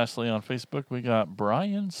lastly on Facebook, we got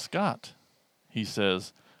Brian Scott. He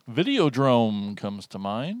says, Videodrome comes to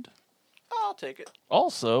mind. I'll take it.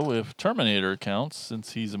 Also, if Terminator counts,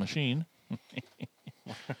 since he's a machine.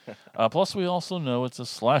 Plus, we also know it's a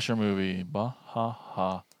slasher movie. Bah, ha,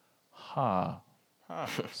 ha. Ha,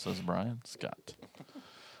 says Brian Scott.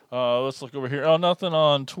 Let's look over here. Oh, nothing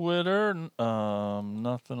on Twitter,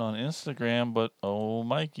 nothing on Instagram, but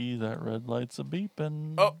Mikey, that red light's a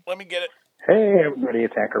beeping. Oh, let me get it. Hey, everybody,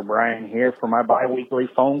 Attacker Brian here for my bi-weekly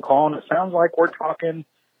phone call, and it sounds like we're talking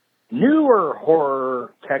newer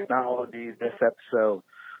horror technology this episode.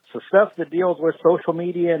 So stuff that deals with social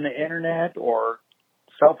media and the internet or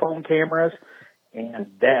cell phone cameras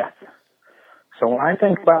and death. So when I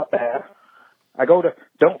think about that, I go to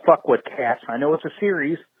Don't Fuck With Cats. I know it's a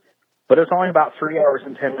series, but it's only about 3 hours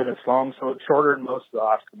and 10 minutes long, so it's shorter than most of the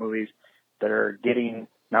Oscar movies that are getting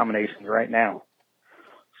nominations right now.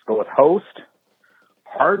 Let's go with Host,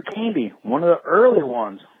 Hard Candy, one of the early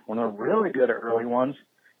ones, one of the really good early ones,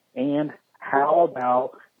 and how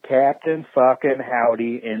about Captain fucking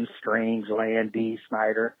Howdy in Strangeland, Dee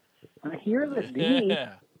Snider? I hear that Dee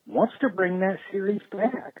wants to bring that series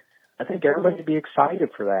back. I think everybody would be excited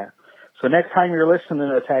for that. So next time you're listening to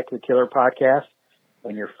the Attack the Killer podcast,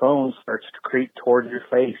 when your phone starts to creep towards your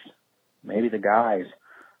face, maybe the guys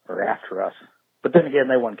are after us. But then again,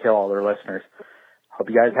 they won't kill all their listeners. Hope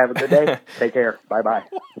you guys have a good day. Take care. Bye-bye.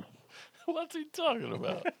 What's he talking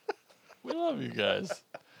about? We love you guys.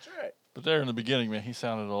 That's right. But there in the beginning, man, he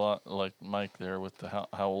sounded a lot like Mike there with the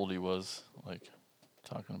how old he was, like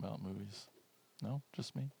talking about movies. No,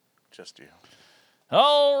 just me? Just you.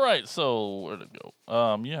 All right, so where'd it go?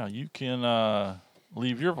 Yeah, you can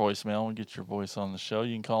leave your voicemail and get your voice on the show.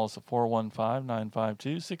 You can call us at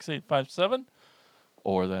 415-952-6857,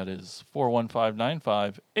 or that is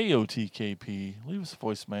 415-95-AOTKP. Leave us a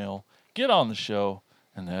voicemail, get on the show,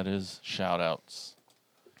 and that is shout-outs.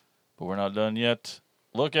 But we're not done yet.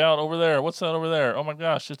 Look out over there. What's that over there? Oh, my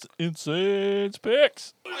gosh, it's Insane's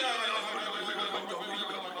Picks.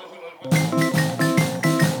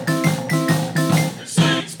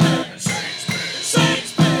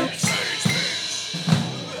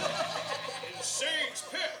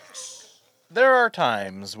 There are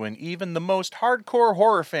times when even the most hardcore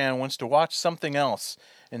horror fan wants to watch something else.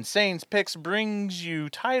 Insane's Picks brings you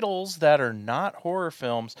titles that are not horror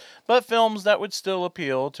films, but films that would still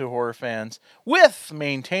appeal to horror fans, with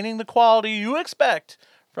maintaining the quality you expect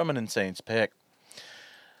from an Insane's Pick.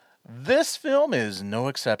 This film is no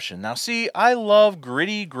exception. Now see, I love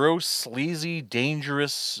gritty, gross, sleazy,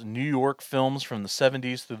 dangerous New York films from the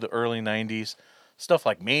 70s through the early 90s. Stuff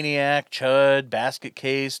like Maniac, Chud, Basket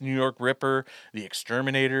Case, New York Ripper, The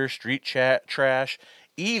Exterminator, Street Trash,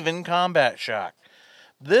 even Combat Shock.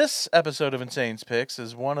 This episode of Insane's Picks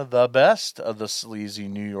is one of the best of the sleazy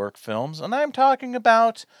New York films, and I'm talking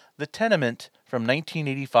about The Tenement from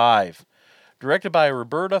 1985. Directed by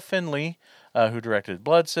Roberta Findlay, who directed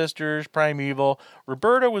Blood Sisters, Primeval.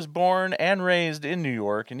 Roberta was born and raised in New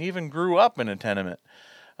York and even grew up in a tenement.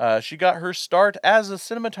 She got her start as a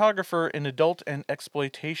cinematographer in adult and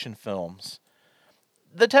exploitation films.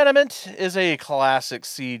 The Tenement is a classic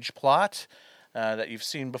siege plot that you've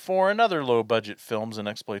seen before in other low-budget films and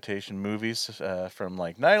exploitation movies, from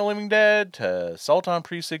like Night of the Living Dead to Assault on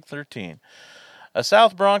Precinct 13. A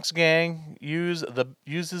South Bronx gang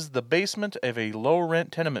uses the basement of a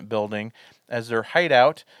low-rent tenement building as their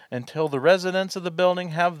hideout until the residents of the building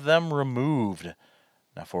have them removed.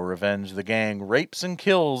 Now, for revenge, the gang rapes and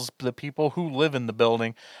kills the people who live in the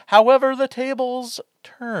building. However, the tables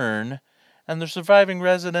turn, and the surviving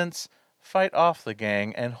residents fight off the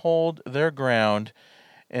gang and hold their ground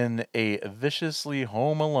in a viciously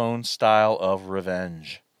Home Alone style of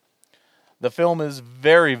revenge. The film is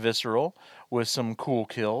very visceral, with some cool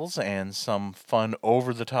kills and some fun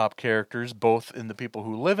over-the-top characters, both in the people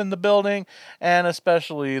who live in the building and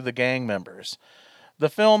especially the gang members. The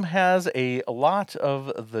film has a lot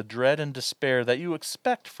of the dread and despair that you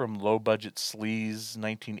expect from low-budget sleaze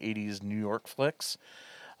 1980s New York flicks.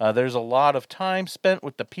 There's a lot of time spent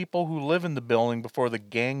with the people who live in the building before the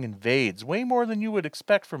gang invades, way more than you would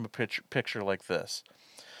expect from a picture like this.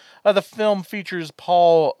 The film features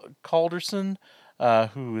Paul Calderson,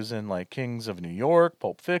 who is in like Kings of New York,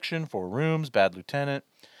 Pulp Fiction, Four Rooms, Bad Lieutenant.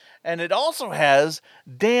 And it also has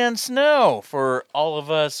Dan Snow. For all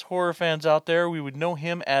of us horror fans out there, we would know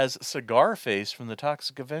him as Cigar Face from the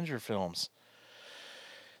Toxic Avenger films.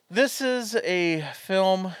 This is a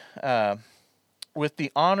film with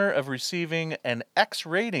the honor of receiving an X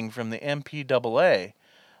rating from the MPAA.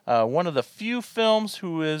 One of the few films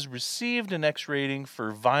who has received an X rating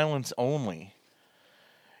for violence only.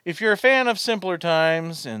 If you're a fan of simpler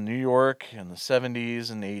times in New York in the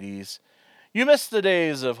 70s and 80s, you miss the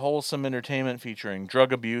days of wholesome entertainment featuring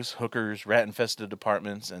drug abuse, hookers, rat-infested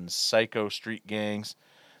apartments, and psycho street gangs,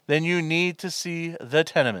 then you need to see The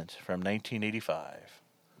Tenement from 1985.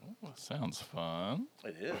 Ooh, sounds fun.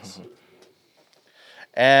 It is.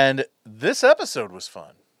 And this episode was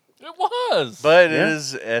fun. It was. But it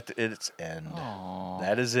is at its end.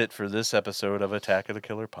 That is it for this episode of Attack of the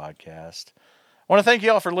Killer podcast. I want to thank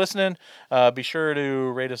you all for listening. Be sure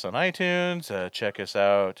to rate us on iTunes. Check us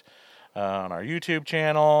out on our YouTube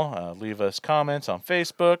channel. Leave us comments on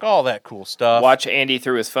Facebook. All that cool stuff. Watch Andy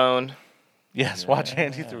through his phone. Yes, watch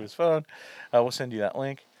Andy through his phone. We'll send you that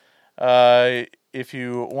link. If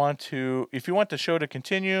you want the show to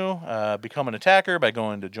continue, become an attacker by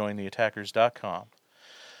going to jointheattackers.com.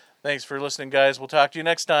 Thanks for listening, guys. We'll talk to you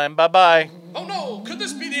next time. Bye-bye. Oh no, could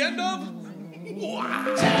this be the end of?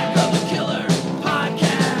 Wow.